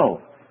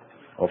Eternal,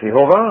 of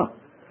Jehovah.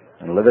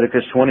 In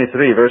Leviticus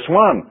 23, verse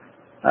 1.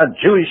 Not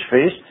Jewish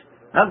feast,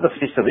 not the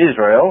feast of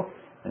Israel.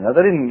 They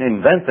didn't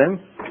invent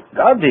them.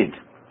 God did.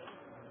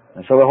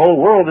 And so the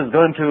whole world is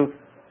going to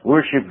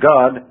worship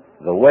God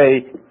the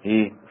way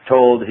He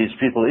told His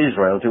people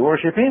Israel to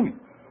worship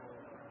Him.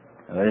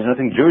 And there is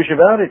nothing Jewish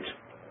about it.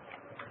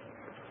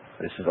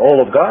 This is all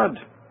of God.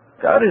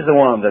 God is the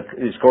one that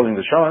is calling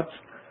the shots.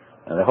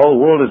 And the whole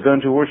world is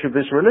going to worship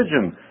this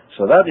religion.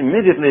 So that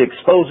immediately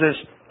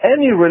exposes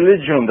any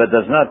religion that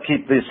does not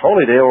keep this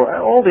holiday or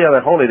all the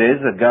other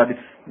holidays that God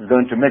is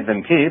going to make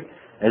them keep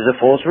as a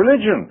false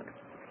religion.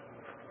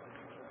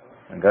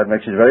 And God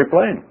makes it very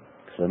plain.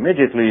 So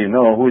immediately you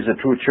know who is a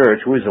true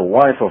church, who is a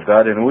wife of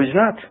God, and who is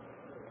not.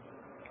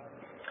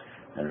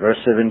 And verse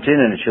 17,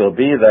 and it shall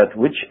be that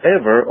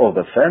whichever of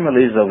the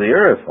families of the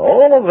earth,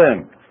 all of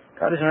them,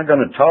 God is not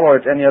going to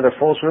tolerate any other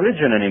false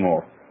religion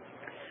anymore.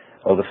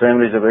 Of the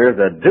families of the earth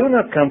that do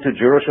not come to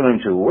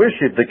Jerusalem to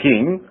worship the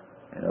King,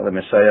 the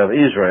Messiah of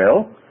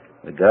Israel,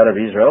 the God of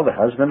Israel, the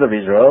husband of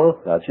Israel,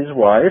 that's his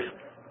wife.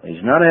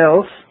 He's none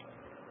else.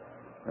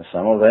 And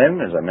some of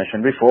them, as I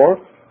mentioned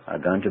before, are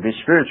going to be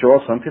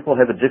spiritual. Some people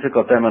have a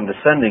difficult time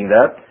understanding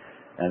that,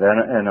 and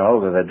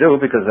they do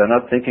because they're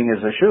not thinking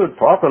as they should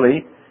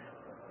properly.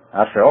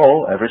 After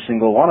all, every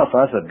single one of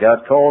us that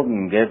God called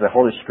and gave the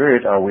Holy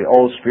Spirit, are we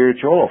all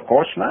spiritual? Of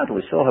course not.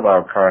 We still have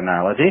our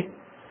carnality.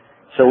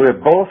 So we're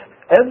both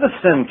at the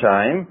same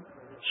time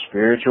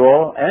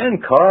spiritual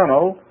and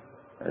carnal,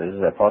 as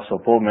the Apostle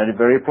Paul made it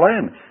very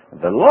plain.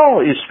 The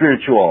law is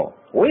spiritual.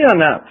 We are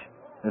not.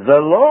 The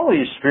law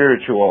is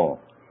spiritual.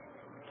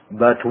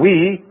 But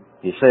we,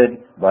 he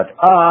said, but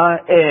I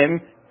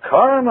am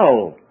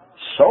carnal,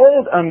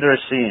 sold under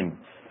sin.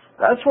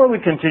 That's why we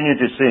continue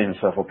to sin.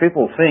 So for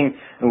people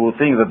who will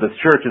think that the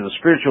church is a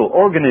spiritual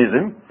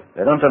organism,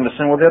 they don't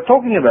understand what they're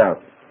talking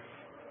about.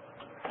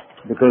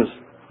 Because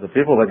the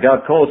people that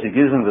God calls, He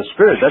gives them the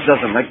Spirit. That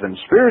doesn't make them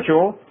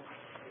spiritual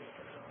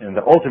in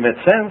the ultimate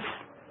sense.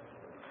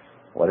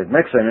 What it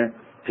makes them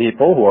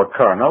people who are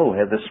carnal, who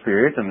have the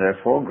Spirit, and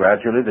therefore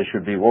gradually they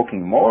should be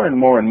walking more and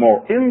more and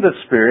more in the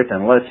Spirit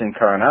and less in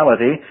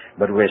carnality,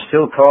 but we're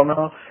still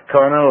carnal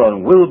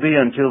and will be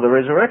until the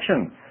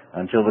resurrection,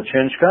 until the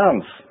change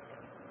comes,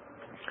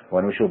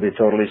 when we shall be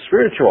totally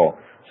spiritual.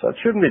 So it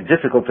shouldn't be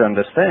difficult to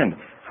understand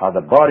how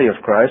the body of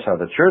Christ, how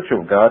the church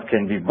of God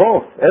can be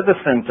both at the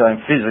same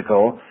time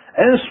physical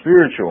and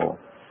spiritual.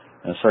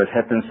 And so it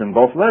happens in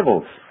both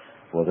levels.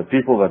 For the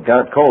people that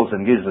God calls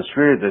and gives the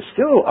Spirit, they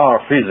still are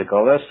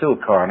physical, they're still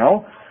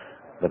carnal,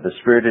 but the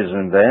Spirit is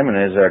in them, and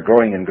as they're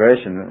growing in grace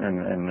and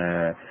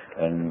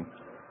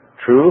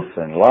truth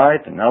and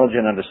light and knowledge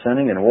and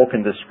understanding and walk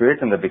in the Spirit,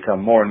 and they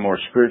become more and more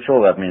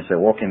spiritual, that means they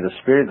walk in the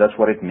Spirit, that's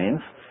what it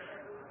means.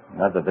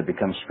 Not that they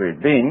become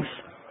spirit beings.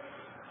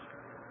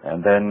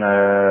 And then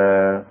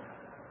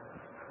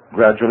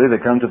gradually they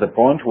come to the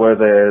point where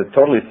they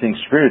totally think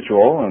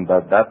spiritual, and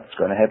that's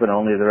going to happen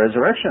only at the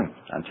resurrection.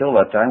 Until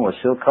that time we're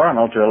still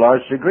carnal to a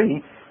large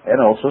degree, and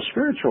also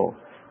spiritual.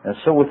 And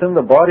so within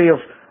the body of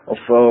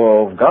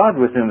God,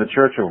 within the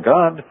church of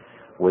God,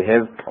 we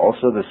have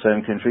also the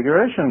same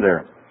configuration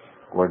there,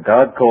 where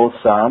God calls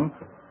some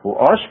who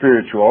are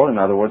spiritual, in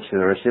other words, they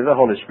receive the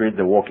Holy Spirit,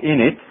 they walk in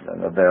it,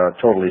 they are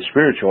totally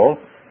spiritual.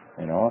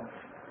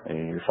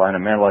 You find a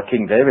man like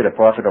King David, a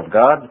prophet of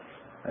God,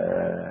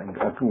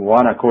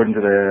 one according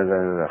to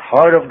the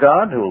heart of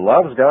God, who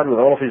loves God with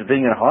all of his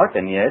being and heart,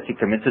 and yet he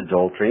commits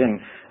adultery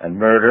and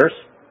murders.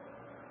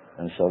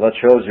 And so that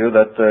shows you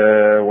that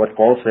what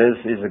Paul says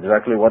is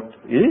exactly what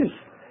is.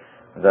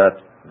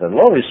 That the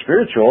law is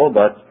spiritual,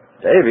 but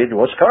David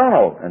was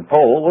carnal, and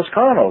Paul was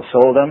carnal,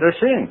 sold under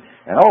sin.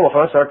 And all of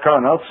us are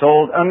carnal,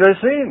 sold under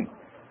sin.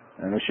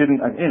 And we shouldn't,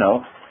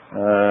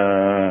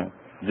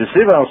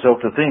 deceive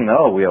ourselves to think,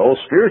 no, we are all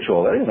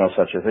spiritual. There is no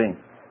such a thing.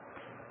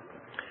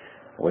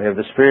 We have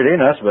the Spirit in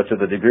us, but to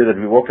the degree that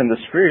we walk in the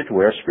Spirit,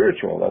 we are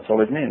spiritual. That's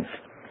all it means.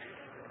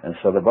 And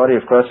so the body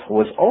of Christ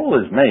was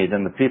always made,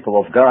 and the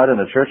people of God and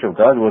the church of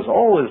God was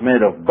always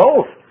made of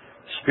both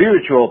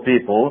spiritual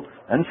people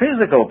and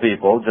physical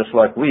people, just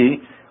like we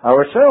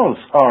ourselves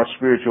are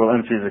spiritual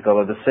and physical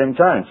at the same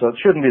time. So it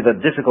shouldn't be that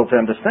difficult to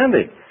understand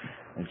it.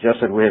 It's just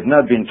that we have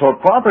not been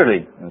taught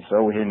properly, and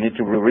so we need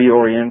to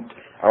reorient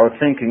our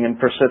thinking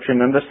and perception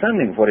and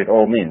understanding of what it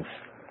all means.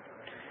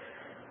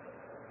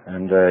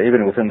 And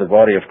even within the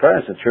body of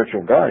Christ, the church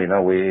of God,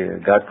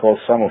 God calls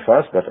some of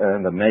us, but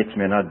the mates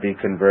may not be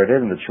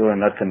converted and the children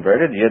not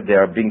converted, yet they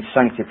are being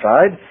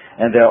sanctified,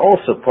 and they are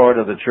also part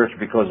of the church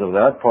because of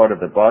that, part of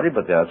the body,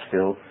 but they are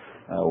still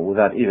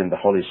without even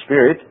the Holy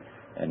Spirit.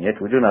 And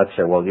yet we do not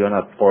say, well, you're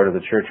not part of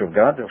the church of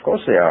God. Of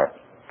course they are.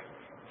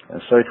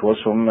 And so it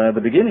was from the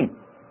beginning,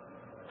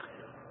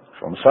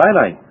 from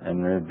Sinai,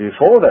 and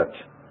before that.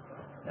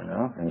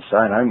 In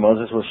Sinai,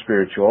 Moses was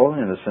spiritual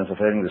in the sense of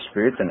having the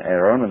Spirit, and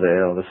Aaron and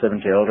the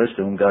 70 elders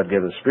to whom God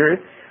gave the Spirit,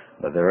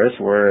 but the rest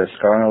were as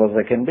carnal as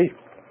they can be.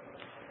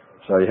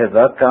 So you have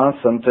that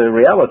constant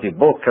reality.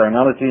 Both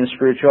carnality and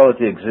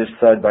spirituality exist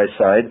side by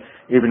side,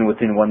 even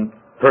within one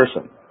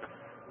person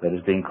that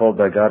is being called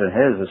by God and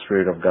has the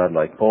Spirit of God,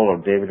 like Paul or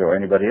David or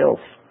anybody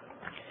else.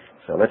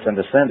 So let's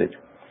understand it.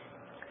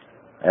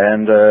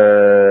 And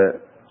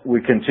we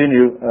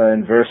continue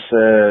in verse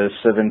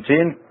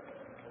 17.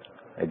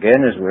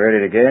 Again, as we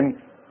read it again,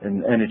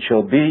 and it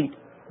shall be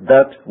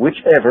that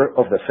whichever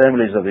of the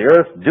families of the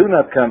earth do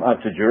not come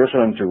up to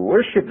Jerusalem to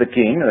worship the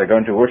King, they're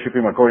going to worship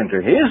Him according to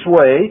His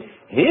way,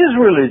 His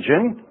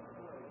religion,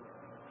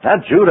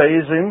 not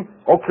Judaism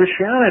or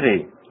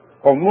Christianity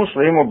or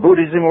Muslim or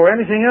Buddhism or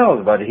anything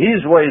else, but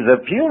His way,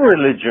 the pure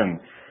religion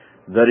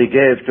that He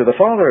gave to the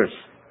fathers,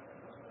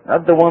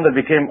 not the one that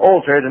became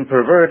altered and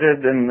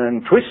perverted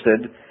and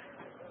twisted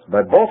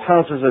by both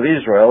houses of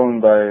Israel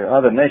and by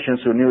other nations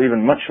who knew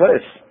even much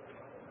less.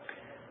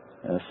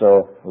 And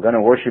so we're going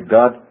to worship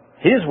God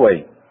His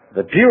way,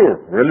 the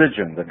pure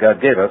religion that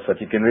God gave us, that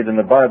you can read in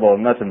the Bible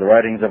and not in the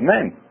writings of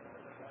men,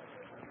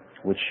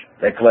 which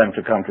they claim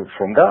to come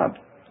from God.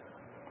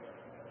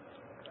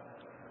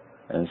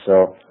 And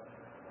so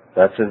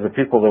That says the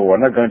people that were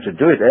not going to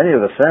do it, any of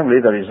the family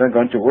that is not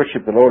going to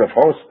worship the Lord of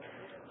hosts,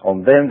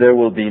 on them there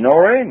will be no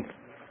rain.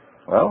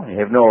 Well, you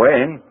have no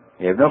rain,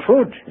 you have no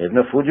food. You have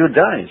no food, you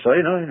die. So,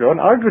 you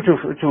don't argue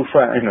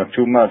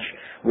too much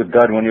with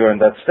God when you're in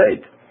that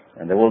state.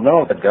 And they will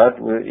know that God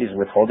is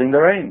withholding the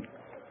rain.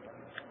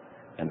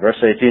 In verse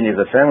 18, if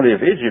the family of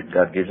Egypt,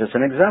 God gives us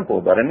an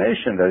example about a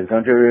nation that is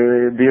going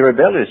to be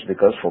rebellious,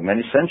 because for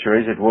many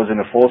centuries it was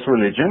in a false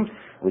religion,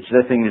 which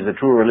they think is a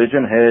true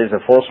religion, has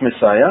a false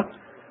Messiah,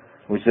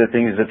 which they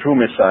think is a true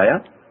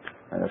Messiah.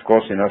 And of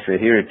course, if you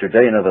hear it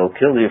today, they'll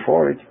kill you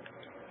for it.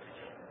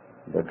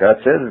 But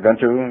God says He's going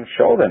to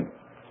show them.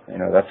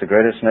 That's the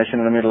greatest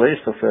nation in the Middle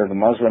East of the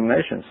Muslim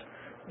nations,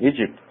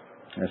 Egypt.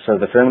 And so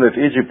the family of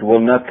Egypt will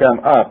not come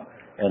up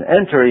and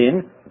enter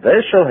in.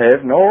 They shall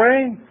have no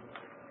rain.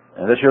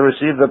 And they shall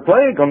receive the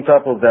plague on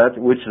top of that,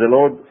 which the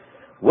Lord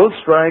will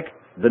strike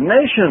the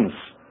nations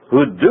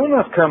who do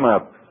not come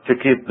up to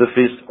keep the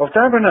Feast of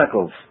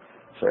Tabernacles.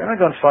 So you're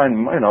not going to find,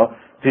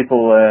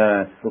 people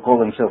who call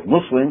themselves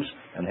Muslims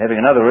and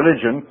having another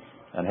religion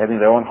and having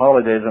their own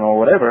holidays and all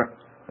whatever.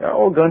 They're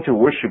all going to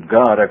worship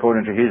God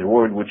according to His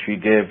word, which He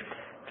gave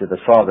to the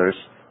fathers,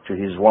 to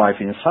His wife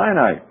in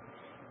Sinai.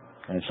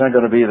 And it's not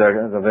going to be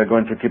that they're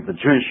going to keep the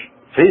Jewish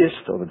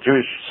feast or the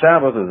Jewish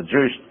Sabbath or the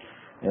Jewish,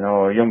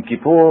 Yom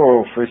Kippur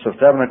or Feast of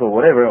Tabernacle or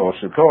whatever, or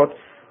Sukkot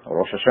or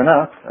Rosh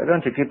Hashanah. They're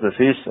going to keep the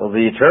feast of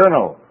the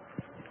Eternal.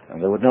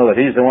 And they would know that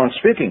He's the one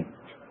speaking.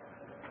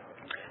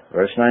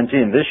 Verse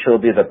 19, this shall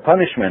be the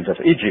punishment of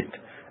Egypt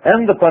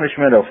and the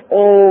punishment of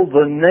all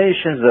the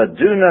nations that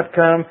do not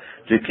come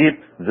to keep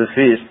the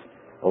feast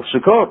of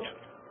Sukkot.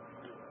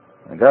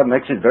 And God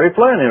makes it very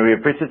plain, and He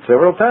repeats it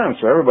several times,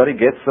 so everybody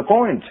gets the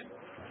point.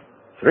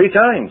 3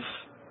 times.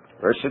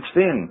 Verse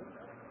 16,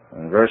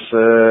 and verse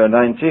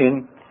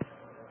 19,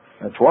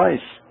 twice,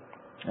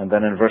 and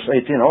then in verse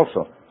 18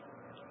 also.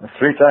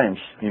 3 times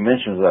He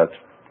mentions that,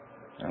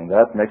 and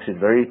that makes it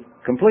very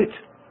complete.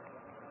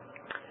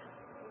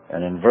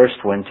 And in verse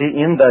 20,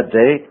 in that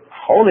day,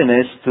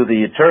 holiness to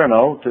the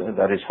Eternal,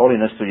 that is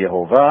holiness to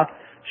Jehovah,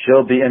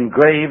 shall be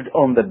engraved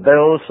on the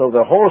bells of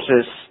the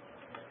horses.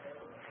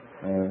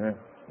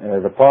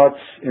 The pots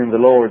in the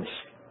Lord's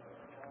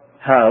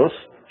house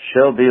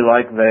shall be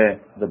like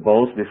the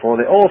bowls before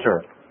the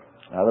altar.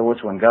 In other words,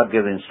 when God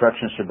gave the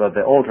instructions about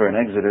the altar in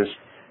Exodus,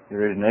 you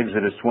read in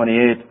Exodus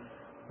 28,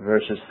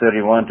 verses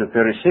 31 to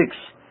 36,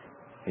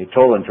 He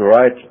told them to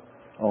write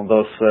on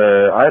those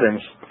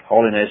items,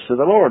 holiness to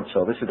the Lord.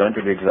 So this is going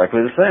to be exactly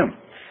the same.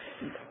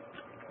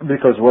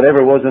 Because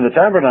whatever was in the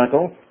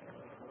tabernacle,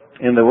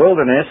 in the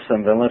wilderness,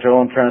 and then later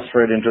on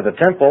transferred into the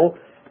temple,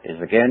 is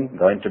again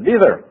going to be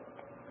there.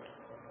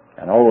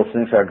 And all those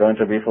things are going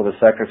to be for the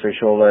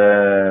sacrificial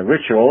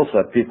rituals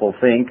that people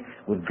think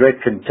with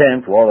great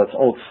contempt, well, that's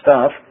old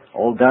stuff,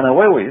 all done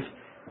away with.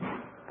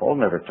 Paul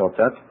never taught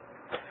that.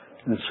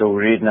 And so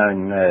we read now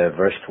in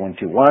verse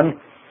 21,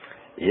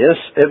 yes,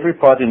 every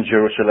part in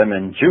Jerusalem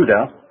and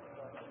Judah,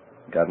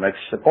 God makes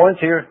a point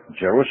here,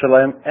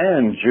 Jerusalem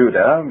and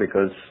Judah,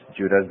 because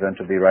Judah is going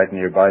to be right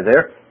nearby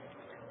there.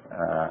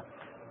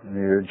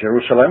 Near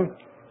Jerusalem,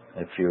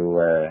 if you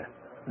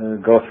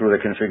go through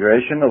the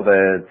configuration of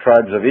the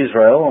tribes of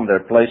Israel and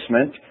their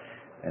placement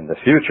in the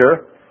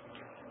future,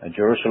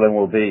 Jerusalem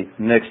will be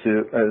next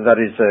to,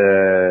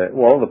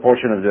 the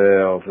portion of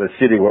the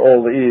city where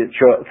all the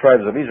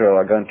tribes of Israel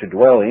are going to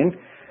dwell in,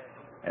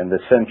 and the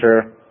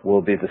center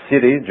will be the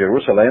city,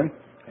 Jerusalem,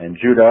 and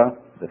Judah,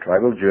 the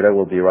tribe of Judah,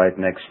 will be right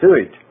next to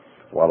it.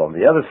 While on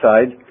the other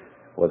side,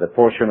 where the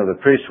portion of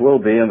the priests will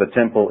be and the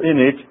temple in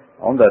it,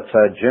 on that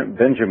side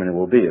Benjamin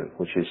will be,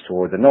 which is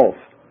toward the north.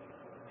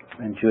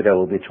 And Judah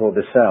will be toward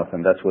the south,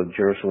 and that's where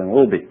Jerusalem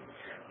will be.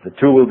 The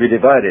two will be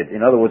divided. In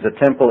other words, the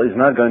temple is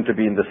not going to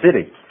be in the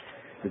city,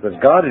 because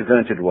God is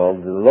going to dwell,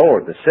 the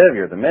Lord, the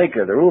Savior, the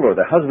Maker, the Ruler,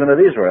 the Husband of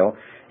Israel,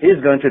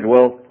 is going to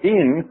dwell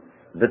in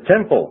the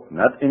temple,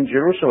 not in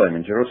Jerusalem.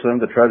 In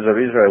Jerusalem, the tribes of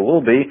Israel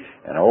will be,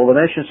 and all the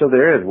nations of the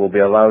earth will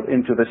be allowed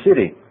into the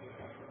city,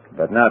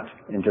 but not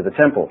into the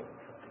temple,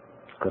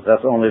 because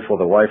that's only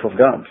for the wife of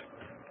God,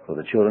 for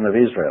the children of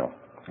Israel.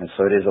 And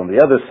so it is on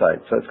the other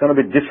side. So it's going to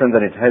be different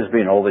than it has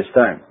been all this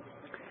time.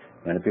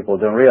 Many people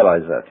don't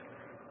realize that.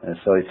 And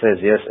so it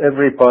says, yes,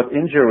 every part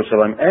in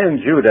Jerusalem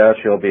and Judah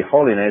shall be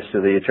holiness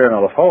to the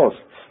Eternal of hosts.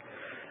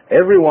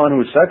 Everyone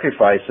who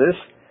sacrifices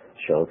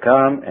shall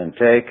come and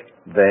take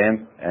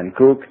them and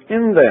cook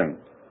in them.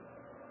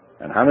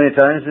 And how many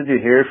times did you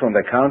hear from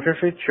the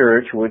counterfeit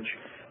church, which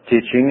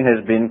teaching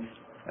has been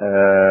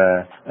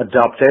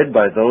adopted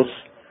by those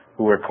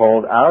who were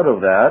called out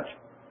of that?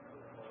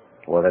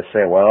 Well, they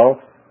say, well,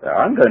 there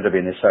aren't going to be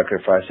any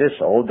sacrifices,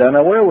 all done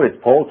away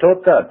with. Paul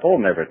taught that. Paul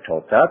never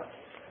taught that.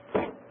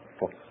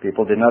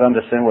 People did not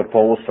understand what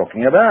Paul was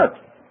talking about.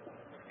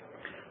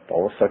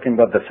 Paul was talking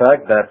about the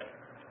fact that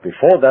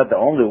before that, the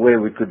only way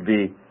we could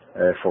be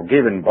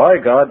forgiven by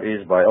God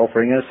is by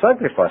offering a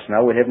sacrifice.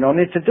 Now we have no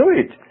need to do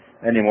it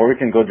anymore. We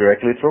can go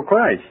directly through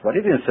Christ. But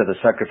he didn't say the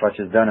sacrifice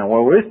is done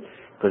away with,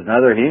 because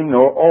neither him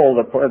nor all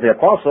the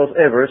apostles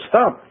ever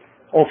stopped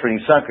offering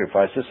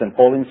sacrifices, and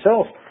Paul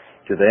himself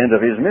to the end of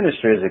his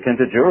ministry as he came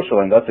to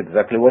Jerusalem. That's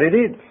exactly what he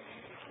did.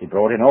 He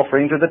brought an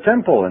offering to the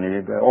temple, and he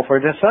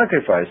offered a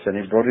sacrifice, and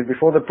he brought it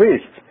before the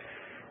priests,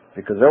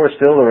 because they were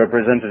still the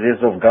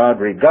representatives of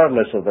God,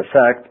 regardless of the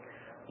fact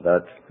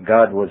that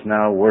God was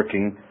now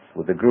working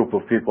with a group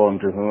of people, and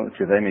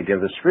to them he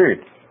gave the Spirit.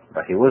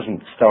 But he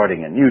wasn't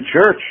starting a new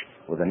church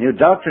with a new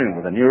doctrine,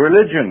 with a new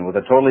religion, with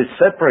a totally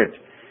separate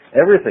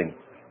everything.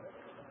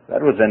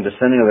 That was the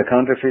understanding of the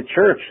counterfeit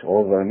church,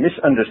 or the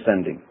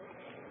misunderstanding.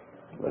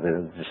 But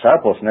the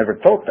disciples never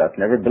taught that,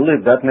 never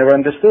believed that, never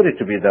understood it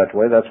to be that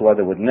way. That's why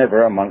they would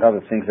never, among other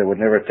things, they would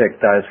never take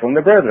tithes from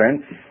the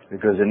brethren,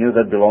 because they knew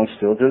that belonged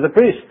still to the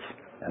priests,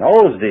 and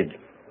always did.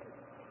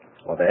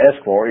 What they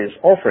asked for is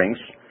offerings,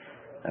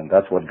 and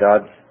that's what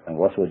God, and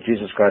that's what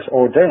Jesus Christ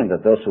ordained,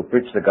 that those who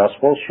preach the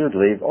gospel should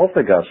live off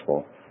the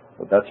gospel.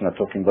 But that's not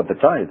talking about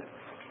the tithe.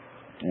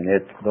 And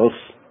yet those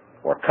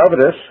who are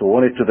covetous, who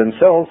want it to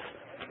themselves,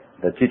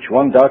 they teach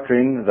one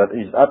doctrine that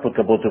is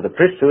applicable to the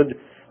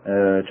priesthood,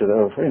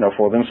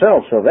 for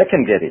themselves, so they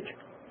can get it.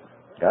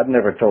 God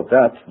never taught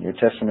that. New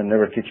Testament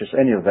never teaches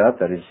any of that.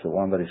 That is the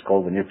one that is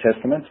called the New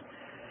Testament.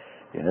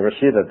 You never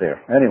see that there.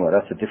 Anyway,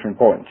 that's a different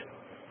point.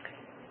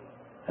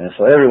 And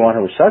so everyone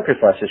who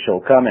sacrifices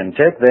shall come and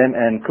take them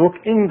and cook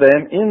in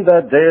them. In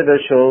that day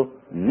there shall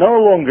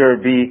no longer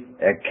be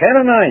a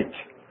Canaanite.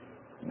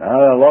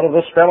 Now, a lot of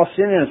those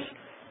Palestinians,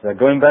 they're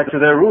going back to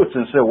their roots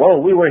and say,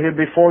 well, we were here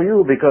before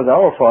you because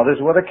our fathers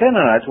were the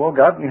Canaanites. Well,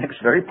 God makes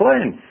very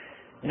plain.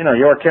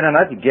 You're a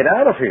Canaanite, you get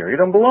out of here. You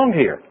don't belong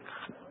here.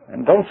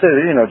 And don't say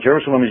that,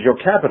 Jerusalem is your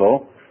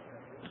capital.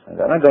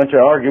 They're not going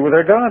to argue with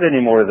their God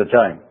anymore at the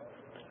time.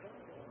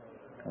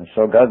 And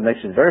so God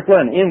makes it very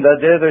plain. In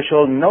that day there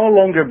shall no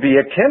longer be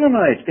a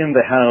Canaanite in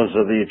the house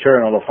of the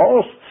Eternal of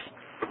hosts.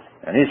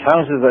 And his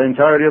house is the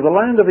entirety of the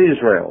land of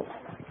Israel.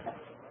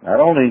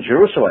 Not only in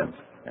Jerusalem,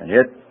 and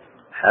yet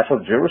half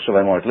of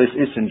Jerusalem, or at least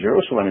eastern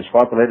Jerusalem, is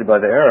populated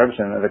by the Arabs,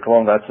 and they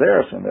call them that's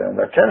theirs. And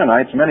they're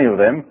Canaanites, many of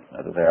them.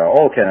 They are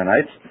all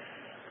Canaanites.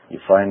 You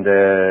find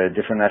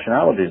different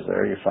nationalities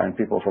there. You find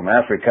people from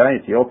Africa,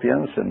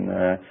 Ethiopians,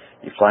 and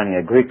you find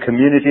a Greek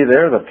community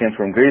there that came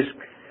from Greece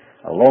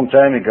a long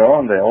time ago,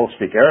 and they all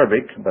speak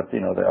Arabic, but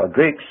they are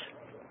Greeks.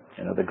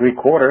 The Greek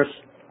quarters,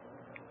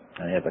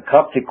 and you have the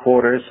Coptic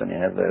quarters, and you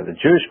have the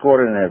Jewish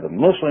quarter, and you have the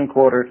Muslim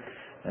quarter,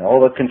 and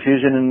all that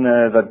confusion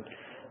that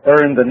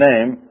earned the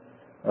name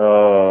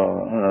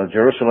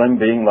Jerusalem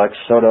being like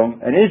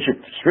Sodom and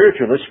Egypt,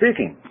 spiritually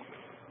speaking.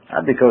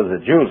 Not because the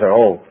Jews are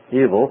all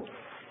evil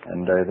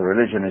and the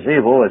religion is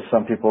evil, as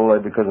some people,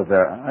 because of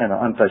their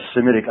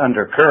anti-Semitic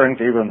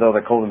undercurrent, even though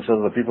they call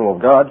themselves the people of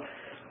God,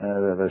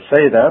 they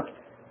say that.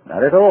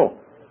 Not at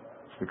all.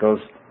 It's because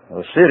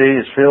the city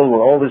is filled with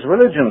all these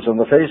religions on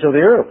the face of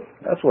the earth.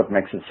 That's what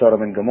makes it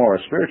Sodom and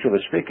Gomorrah, spiritually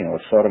speaking, or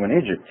Sodom and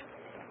Egypt.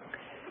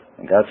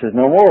 And God says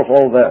no more of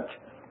all that.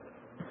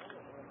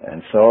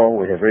 And so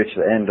we have reached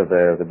the end of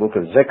the book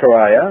of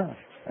Zechariah.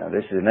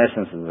 This is in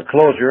essence the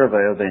closure of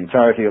the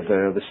entirety of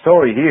the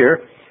story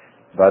here,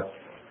 but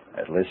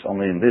at least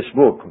only in this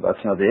book.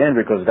 That's not the end,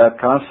 because God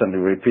constantly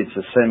repeats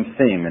the same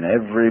theme in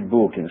every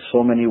book in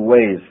so many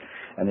ways.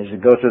 And as you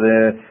go to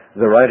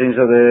the writings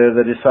of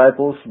the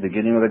disciples,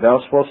 beginning with the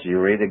Gospels, you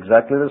read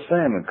exactly the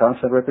same, a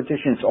constant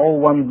repetition. It's all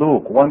one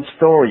book, one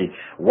story,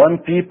 one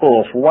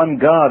people, of one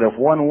God, of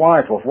one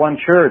wife, of one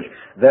church.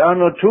 There are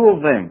no two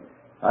of them.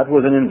 That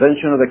was an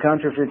invention of the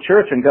counterfeit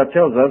church, and God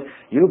tells us,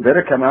 you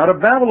better come out of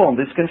Babylon,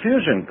 this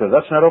confusion, because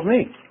that's not of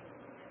me.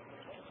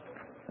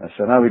 And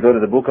so now we go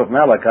to the book of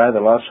Malachi, the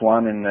last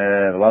one in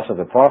the last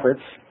of the prophets.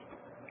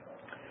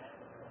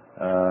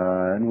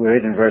 And we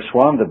read in verse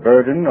 1, the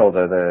burden, or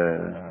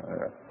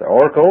the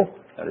oracle,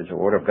 that is the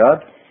Word of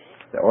God,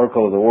 the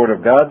oracle of the Word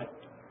of God,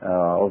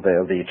 of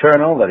the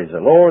Eternal, that is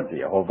the Lord,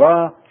 the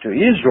Jehovah, to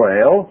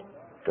Israel,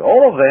 to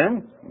all of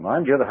them.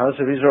 Mind you, the house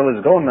of Israel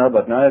is gone now,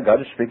 but now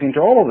God is speaking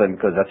to all of them,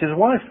 because that's His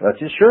wife, that's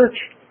His church.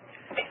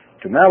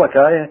 To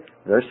Malachi,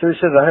 verse 2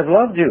 says, I have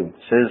loved you,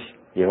 says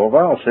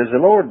Jehovah, or says the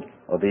Lord,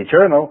 or the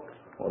Eternal.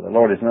 Well, the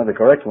Lord is not the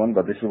correct one,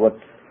 but this is what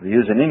we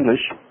use in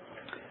English.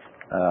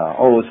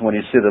 Always when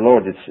you say the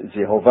Lord, it's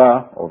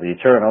Jehovah, or the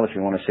Eternal, if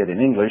you want to say it in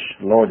English.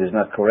 Lord is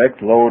not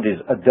correct. Lord is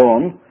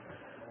Adon.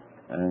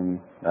 And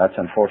that's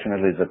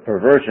unfortunately the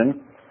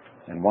perversion.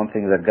 And one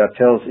thing that God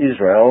tells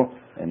Israel,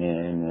 and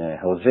in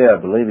Hosea,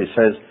 I believe, He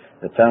says,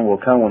 the time will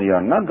come when you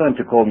are not going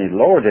to call me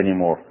Lord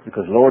anymore,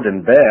 because Lord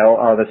and Baal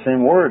are the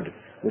same word,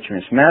 which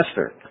means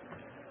master.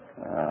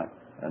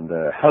 And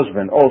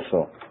husband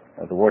also.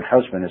 The word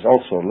husband is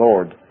also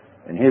Lord.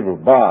 In Hebrew,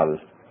 Baal,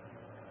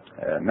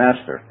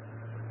 master.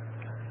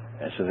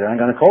 And so they're not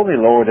going to call me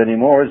Lord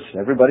anymore.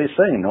 Everybody's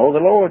saying, know the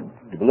Lord.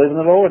 You believe in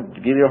the Lord.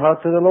 Give your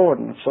heart to the Lord,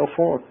 and so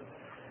forth.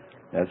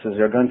 And says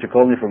they're going to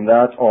call me from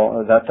that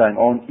time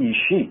on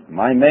Ishi,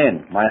 my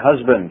man, my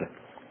husband.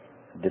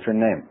 Different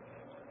name.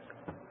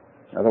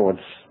 In other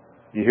words,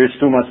 he hears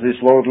too much this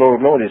Lord,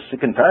 Lord, Lord. He's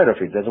sick and tired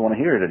of it. Doesn't want to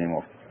hear it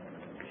anymore.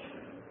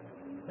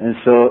 And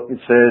so it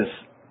says,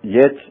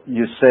 yet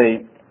you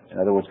say, in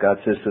other words, God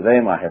says to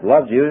them, I have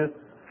loved you,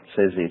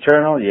 says the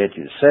Eternal, yet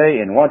you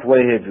say, in what way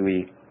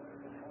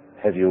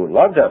have you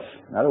loved us?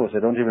 In other words, they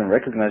don't even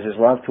recognize his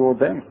love toward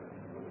them.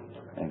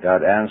 And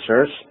God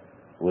answers,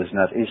 was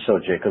not Esau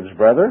Jacob's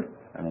brother?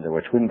 I mean, they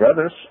were twin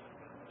brothers.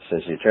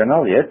 Says the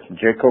Eternal, yet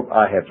Jacob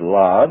I have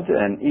loved,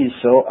 and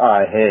Esau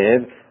I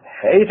have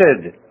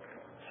hated.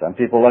 Some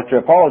people like to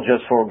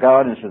apologize for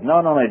God and says, no,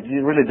 it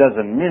really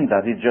doesn't mean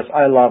that. It's just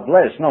I love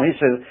less. No, he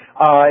says,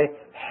 I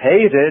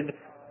hated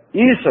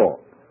Esau.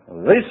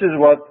 This is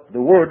what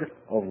the word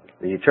of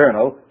the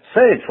Eternal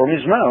said from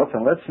his mouth,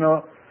 and let's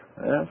know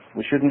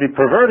we shouldn't be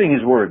perverting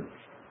his word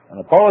and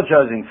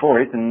apologizing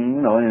for it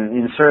and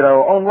insert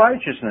our own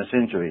righteousness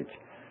into it.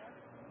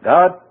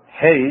 God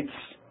hates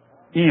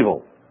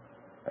evil,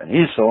 and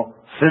Esau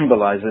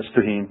symbolizes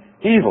to him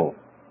evil.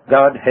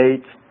 God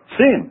hates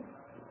sin.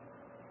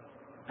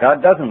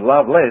 God doesn't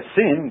love less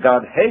sin.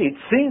 God hates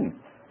sin.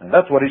 And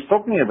that's what he's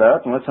talking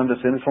about, and let's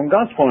understand it from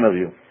God's point of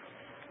view.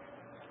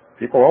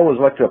 People always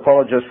like to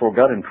apologize for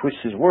God and twist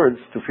his words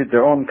to fit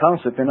their own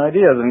concept and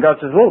ideas. And God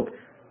says, look,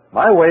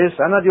 my ways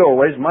are not your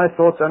ways, my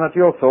thoughts are not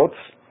your thoughts,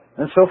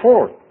 and so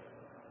forth.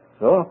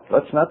 So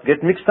let's not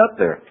get mixed up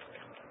there.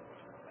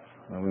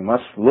 And we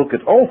must look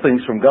at all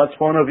things from God's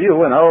point of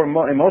view, and our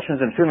emotions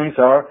and feelings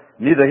are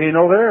neither here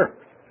nor there.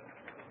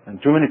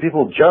 And too many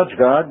people judge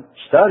God,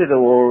 study the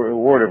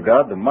Word of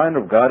God, the mind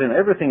of God, and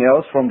everything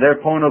else from their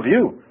point of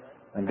view.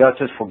 And God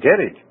says, forget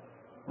it.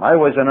 My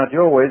ways are not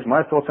your ways,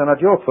 my thoughts are not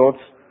your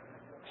thoughts.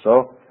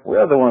 So we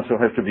are the ones who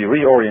have to be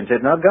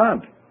reoriented, not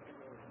God.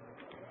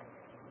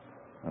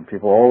 And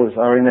people always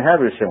are in the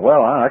habit of saying,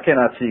 well, I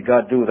cannot see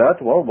God do that.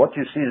 Well, what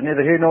you see is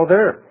neither here nor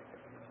there.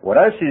 What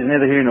I see is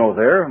neither here nor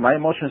there. My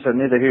emotions are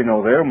neither here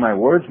nor there. My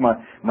words,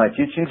 my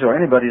teachings, or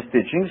anybody's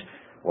teachings.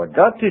 What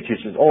God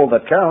teaches is all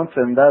that counts,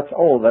 and that's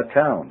all that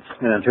counts.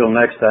 And until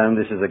next time,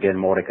 this is again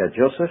Mordecai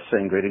Joseph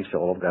saying greetings to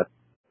all of God.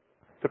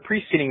 The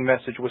preceding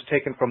message was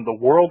taken from the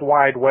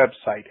worldwide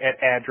website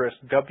at address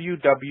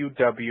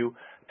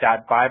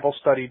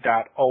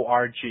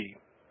www.biblestudy.org.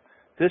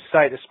 This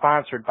site is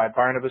sponsored by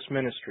Barnabas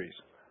Ministries.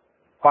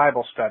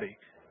 Bible study.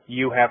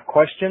 You have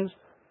questions,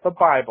 the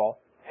Bible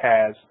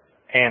has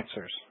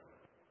answers.